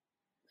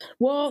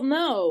 Well,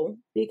 no,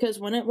 because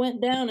when it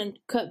went down and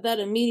cut that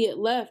immediate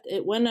left,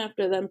 it went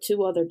after them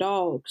 2 other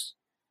dogs.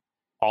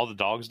 All the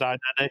dogs died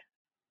that day?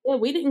 Yeah,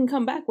 we didn't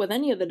come back with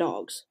any of the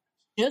dogs.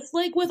 Just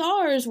like with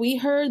ours, we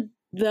heard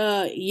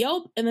the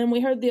yelp, and then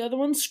we heard the other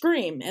one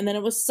scream, and then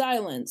it was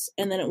silence.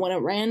 And then when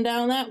it ran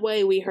down that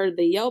way, we heard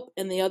the yelp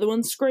and the other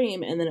one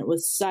scream, and then it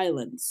was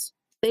silence.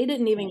 They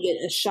didn't even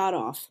get a shot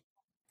off.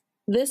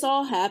 This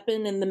all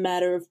happened in the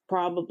matter of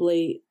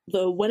probably,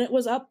 when it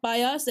was up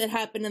by us, it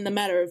happened in the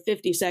matter of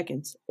 50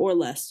 seconds or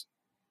less.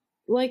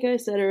 Like I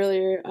said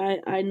earlier,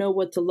 I know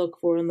what to look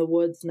for in the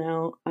woods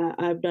now.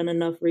 I've done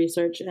enough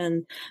research,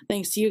 and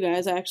thanks to you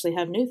guys, I actually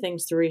have new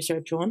things to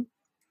research on.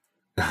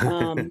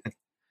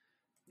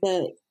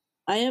 That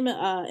I am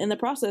in the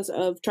process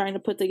of trying to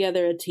put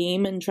together a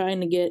team and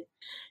trying to get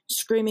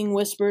Screaming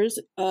Whispers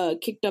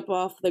kicked up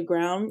off the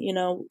ground. You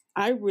know,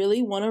 I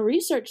really want to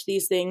research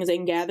these things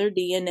and gather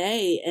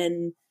DNA,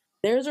 and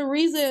there's a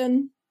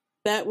reason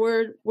that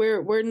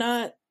we're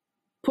not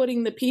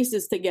putting the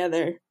pieces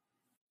together.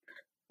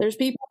 There's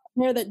people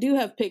out there that do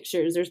have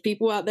pictures. There's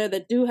people out there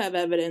that do have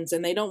evidence,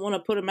 and they don't want to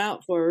put them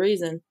out for a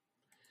reason.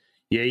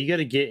 Yeah, you got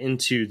to get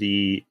into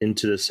the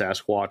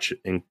Sasquatch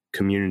and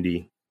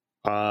community.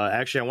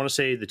 Actually, I want to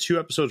say the 2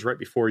 episodes right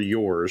before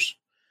yours.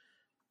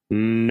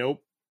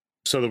 Nope.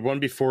 So the one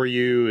before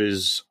you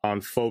is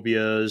on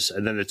phobias,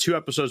 and then the 2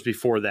 episodes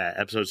before that,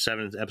 episode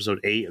 7 and episode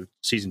 8 of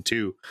season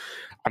 2,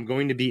 I'm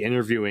going to be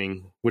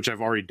interviewing, which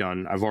I've already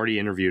done. I've already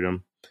interviewed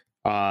him.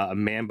 A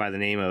man by the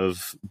name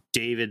of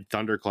David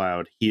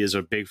Thundercloud. He is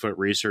a Bigfoot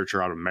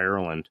researcher out of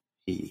Maryland.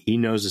 He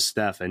knows his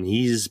stuff, and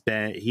he's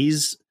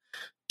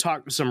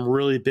talked to some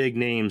really big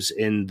names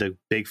in the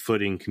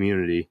Bigfooting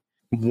community.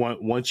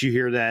 Once you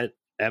hear that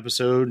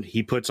episode,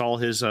 he puts all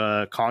his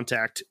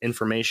contact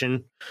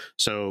information.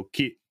 So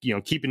keep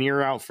an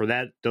ear out for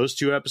those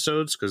 2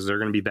 episodes, because they're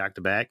going to be back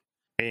to back.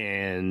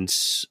 And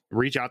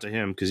reach out to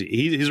him, because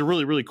he's a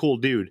really, really cool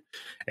dude,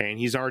 and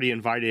he's already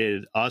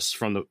invited us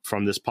from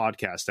this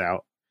podcast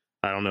out.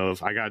 I don't know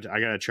if I got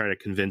to try to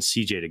convince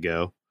CJ to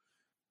go.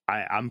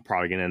 I'm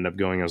probably gonna end up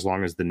going as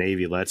long as the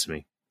Navy lets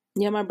me.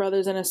 Yeah, my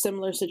brother's in a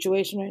similar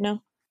situation right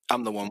now.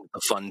 I'm the one with the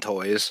fun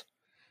toys.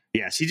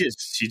 Yeah, she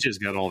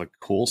just got all the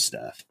cool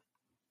stuff.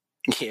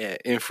 Yeah,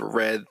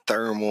 infrared,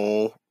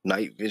 thermal,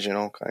 night vision,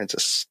 all kinds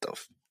of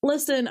stuff.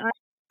 Listen,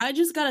 I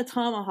just got a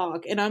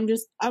tomahawk, and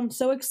I'm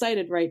so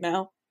excited right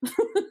now.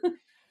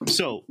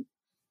 So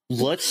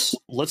let's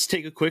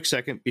take a quick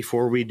second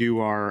before we do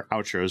our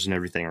outros and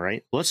everything,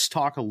 right? Let's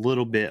talk a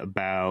little bit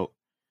about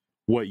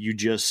what you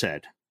just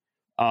said.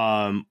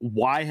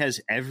 Why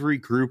has every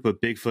group of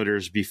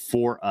Bigfooters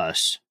before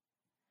us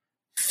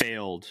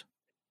failed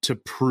to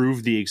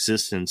prove the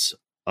existence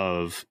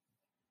of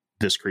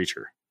this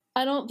creature?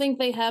 I don't think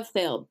they have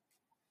failed.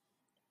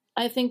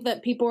 I think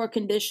that people are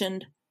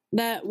conditioned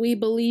that we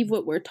believe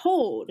what we're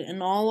told.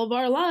 In all of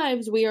our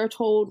lives, we are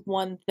told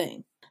one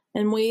thing.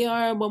 And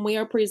when we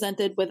are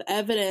presented with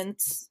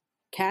evidence,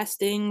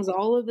 castings,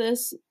 all of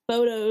this,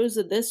 photos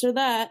of this or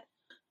that,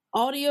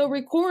 audio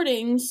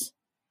recordings,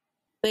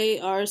 they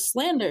are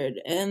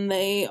slandered, and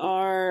they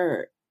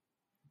are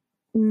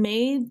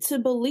made to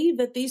believe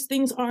that these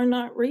things are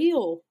not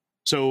real.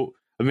 So,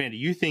 Amanda,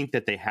 you think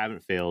that they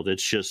haven't failed.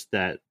 It's just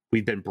that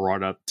we've been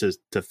brought up to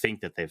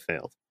think that they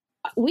failed.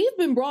 We've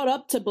been brought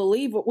up to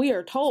believe what we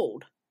are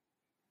told,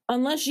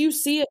 unless you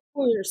see it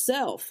for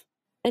yourself.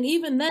 And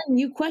even then,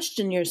 you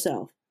question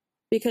yourself,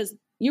 because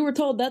you were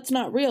told that's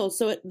not real.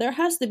 So there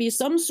has to be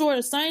some sort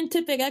of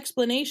scientific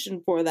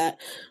explanation for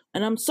that.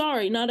 And I'm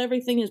sorry, not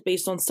everything is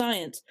based on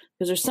science,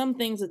 because there's some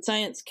things that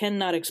science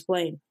cannot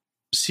explain.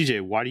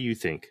 CJ, why do you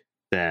think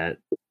that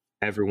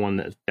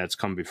everyone that's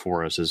come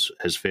before us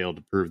has failed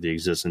to prove the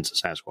existence of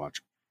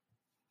Sasquatch?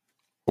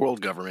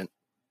 World government.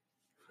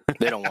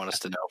 They don't want us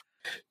to know.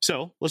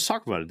 So let's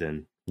talk about it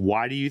then.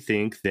 Why do you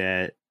think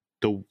that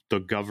the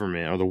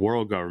government, or the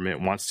world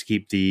government, wants to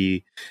keep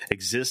the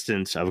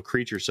existence of a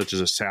creature such as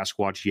a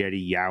Sasquatch,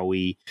 Yeti,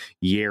 Yowie,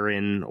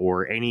 Yeren,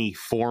 or any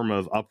form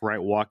of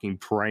upright walking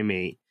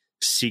primate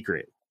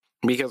secret?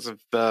 Because if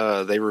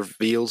they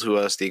reveal to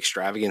us the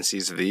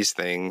extravagancies of these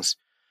things,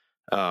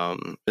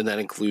 and that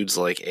includes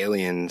like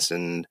aliens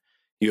and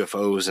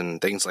UFOs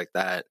and things like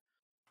that,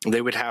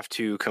 they would have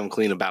to come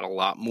clean about a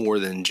lot more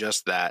than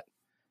just that.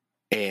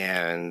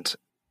 And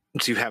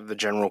to have the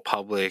general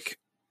public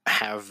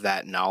have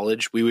that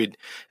knowledge, we would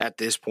at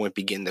this point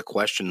begin to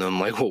question them,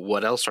 like, well,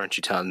 what else aren't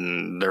you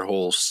telling? Their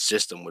whole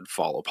system would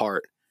fall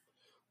apart.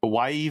 But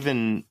why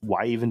even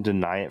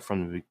deny it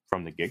from the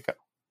get-go?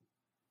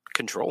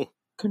 Control,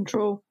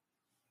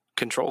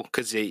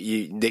 because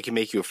they can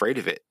make you afraid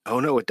of it.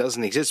 Oh no, it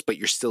doesn't exist, but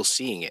you're still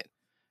seeing it.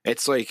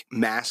 It's like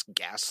mass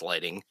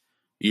gaslighting.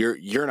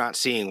 You're not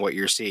seeing what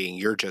you're seeing.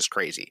 You're just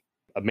crazy.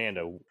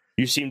 Amanda,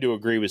 you seem to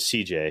agree with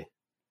CJ,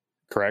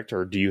 correct?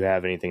 Or do you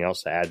have anything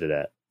else to add to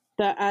that?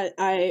 That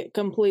I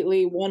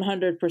completely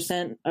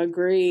 100%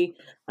 agree.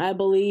 I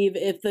believe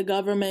if the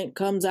government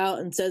comes out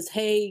and says,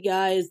 hey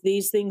guys,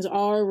 these things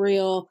are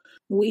real,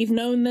 we've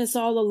known this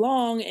all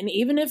along, and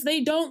even if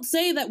they don't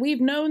say that we've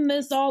known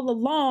this all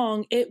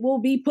along, it will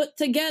be put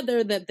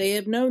together that they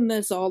have known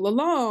this all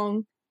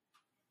along,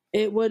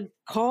 it would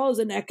cause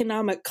an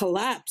economic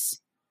collapse.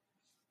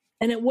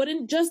 And it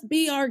wouldn't just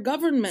be our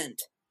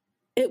government.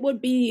 It would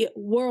be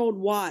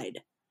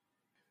worldwide.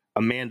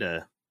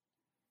 Amanda,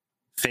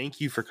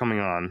 thank you for coming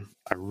on.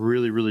 I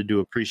really, really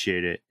do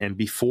appreciate it. And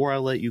before I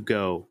let you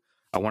go,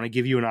 I want to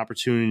give you an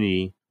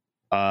opportunity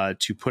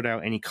to put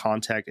out any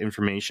contact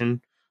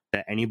information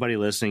that anybody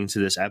listening to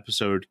this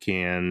episode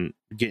can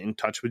get in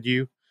touch with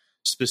you,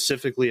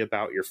 specifically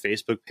about your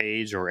Facebook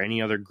page or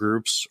any other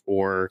groups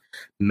or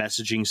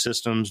messaging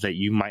systems that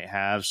you might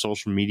have,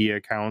 social media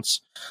accounts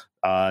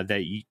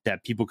that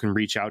people can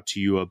reach out to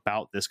you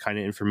about this kind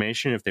of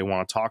information if they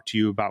want to talk to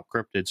you about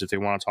cryptids, if they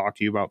want to talk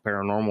to you about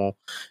paranormal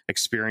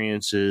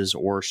experiences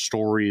or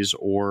stories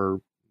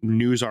or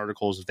news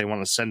articles, if they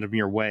want to send them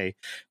your way.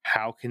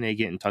 How can they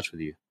get in touch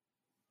with you?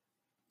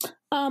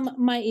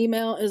 My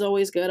email is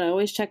always good. I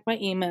always check my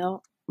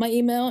email. My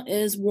email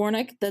is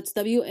Warnick, that's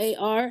WARNICK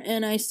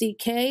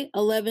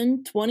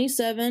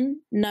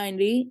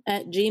 112790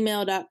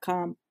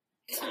 @gmail.com.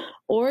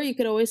 Or you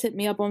could always hit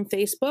me up on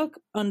Facebook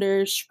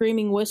under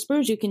Screaming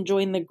Whispers. You can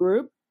join the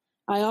group.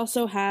 I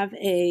also have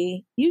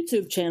a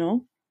YouTube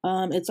channel.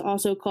 It's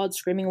also called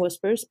Screaming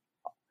Whispers.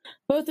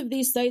 Both of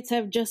these sites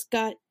have just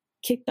got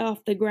kicked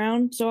off the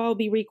ground, so I'll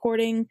be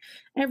recording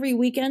every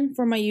weekend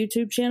for my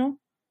YouTube channel.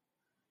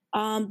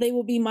 They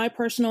will be my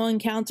personal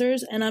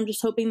encounters, and I'm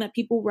just hoping that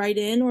people write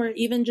in or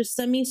even just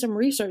send me some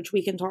research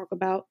we can talk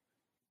about.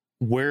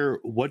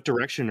 What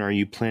direction are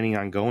you planning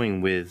on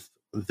going with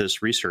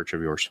this research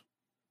of yours?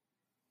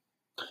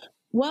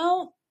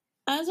 Well,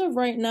 as of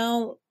right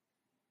now,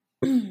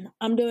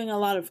 I'm doing a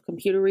lot of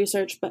computer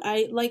research, but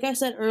like I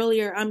said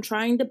earlier, I'm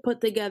trying to put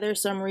together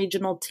some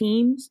regional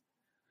teams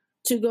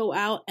to go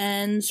out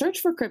and search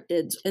for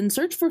cryptids and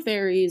search for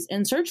fairies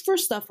and search for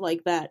stuff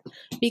like that,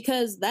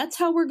 because that's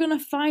how we're going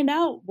to find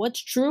out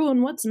what's true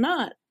and what's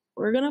not.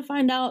 We're going to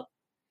find out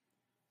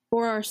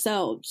for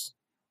ourselves,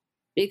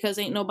 because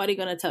ain't nobody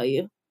going to tell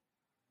you.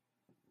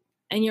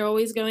 And you're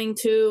always going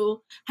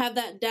to have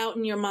that doubt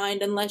in your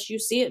mind unless you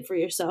see it for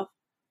yourself.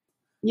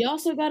 You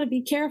also got to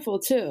be careful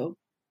too.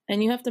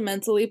 And you have to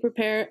mentally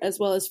prepare as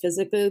well as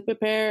physically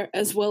prepare,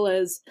 as well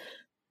as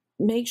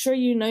make sure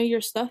you know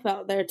your stuff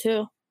out there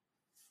too.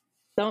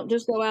 Don't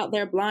just go out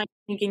there blind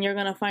thinking you're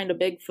going to find a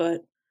Bigfoot,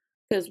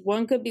 because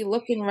one could be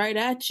looking right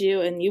at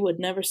you and you would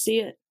never see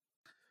it.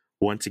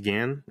 Once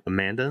again,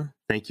 Amanda,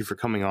 thank you for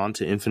coming on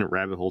to Infinite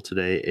Rabbit Hole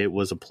today. It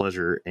was a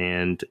pleasure,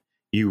 and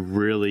you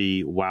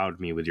really wowed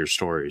me with your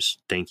stories.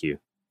 Thank you.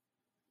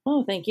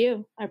 Oh, thank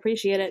you. I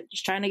appreciate it.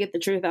 Just trying to get the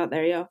truth out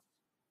there, yo.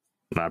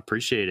 I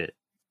appreciate it.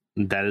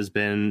 That has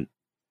been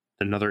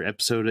another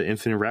episode of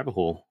Infinite Rabbit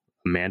Hole.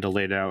 Amanda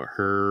laid out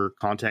her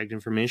contact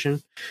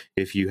information.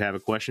 If you have a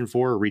question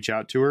for her, reach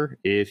out to her.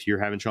 If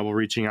you're having trouble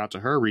reaching out to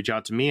her, reach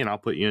out to me and I'll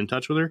put you in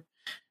touch with her.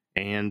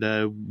 And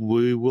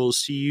we will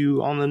see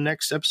you on the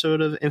next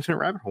episode of Infinite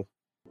Rabbit Hole.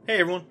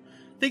 Hey everyone,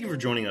 thank you for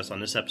joining us on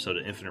this episode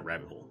of Infinite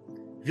Rabbit Hole.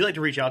 If you'd like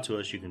to reach out to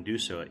us, you can do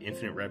so at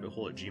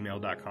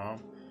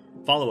infiniterabbithole@gmail.com.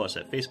 Follow us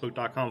at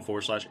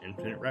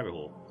facebook.com/Infinite Rabbit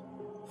Hole.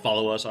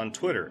 Follow us on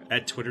Twitter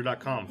at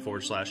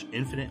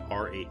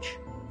twitter.com/InfiniteRH.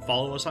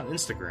 Follow us on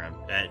Instagram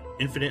at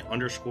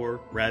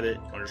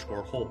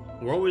infinite_rabbit_hole.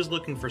 We're always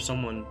looking for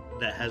someone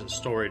that has a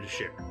story to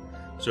share.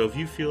 So if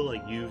you feel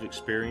like you've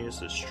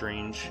experienced a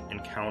strange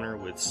encounter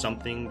with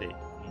something that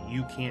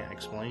you can't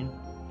explain,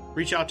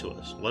 reach out to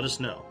us. Let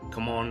us know.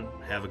 Come on,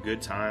 have a good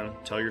time,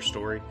 tell your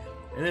story.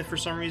 And if for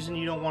some reason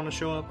you don't want to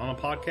show up on a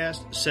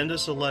podcast, send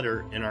us a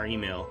letter in our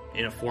email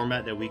in a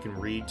format that we can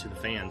read to the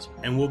fans,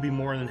 and we'll be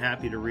more than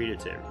happy to read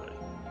it to everybody.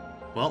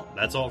 Well,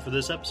 that's all for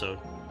this episode.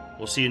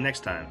 We'll see you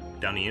next time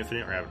down the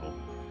Infinite Rabbit Hole.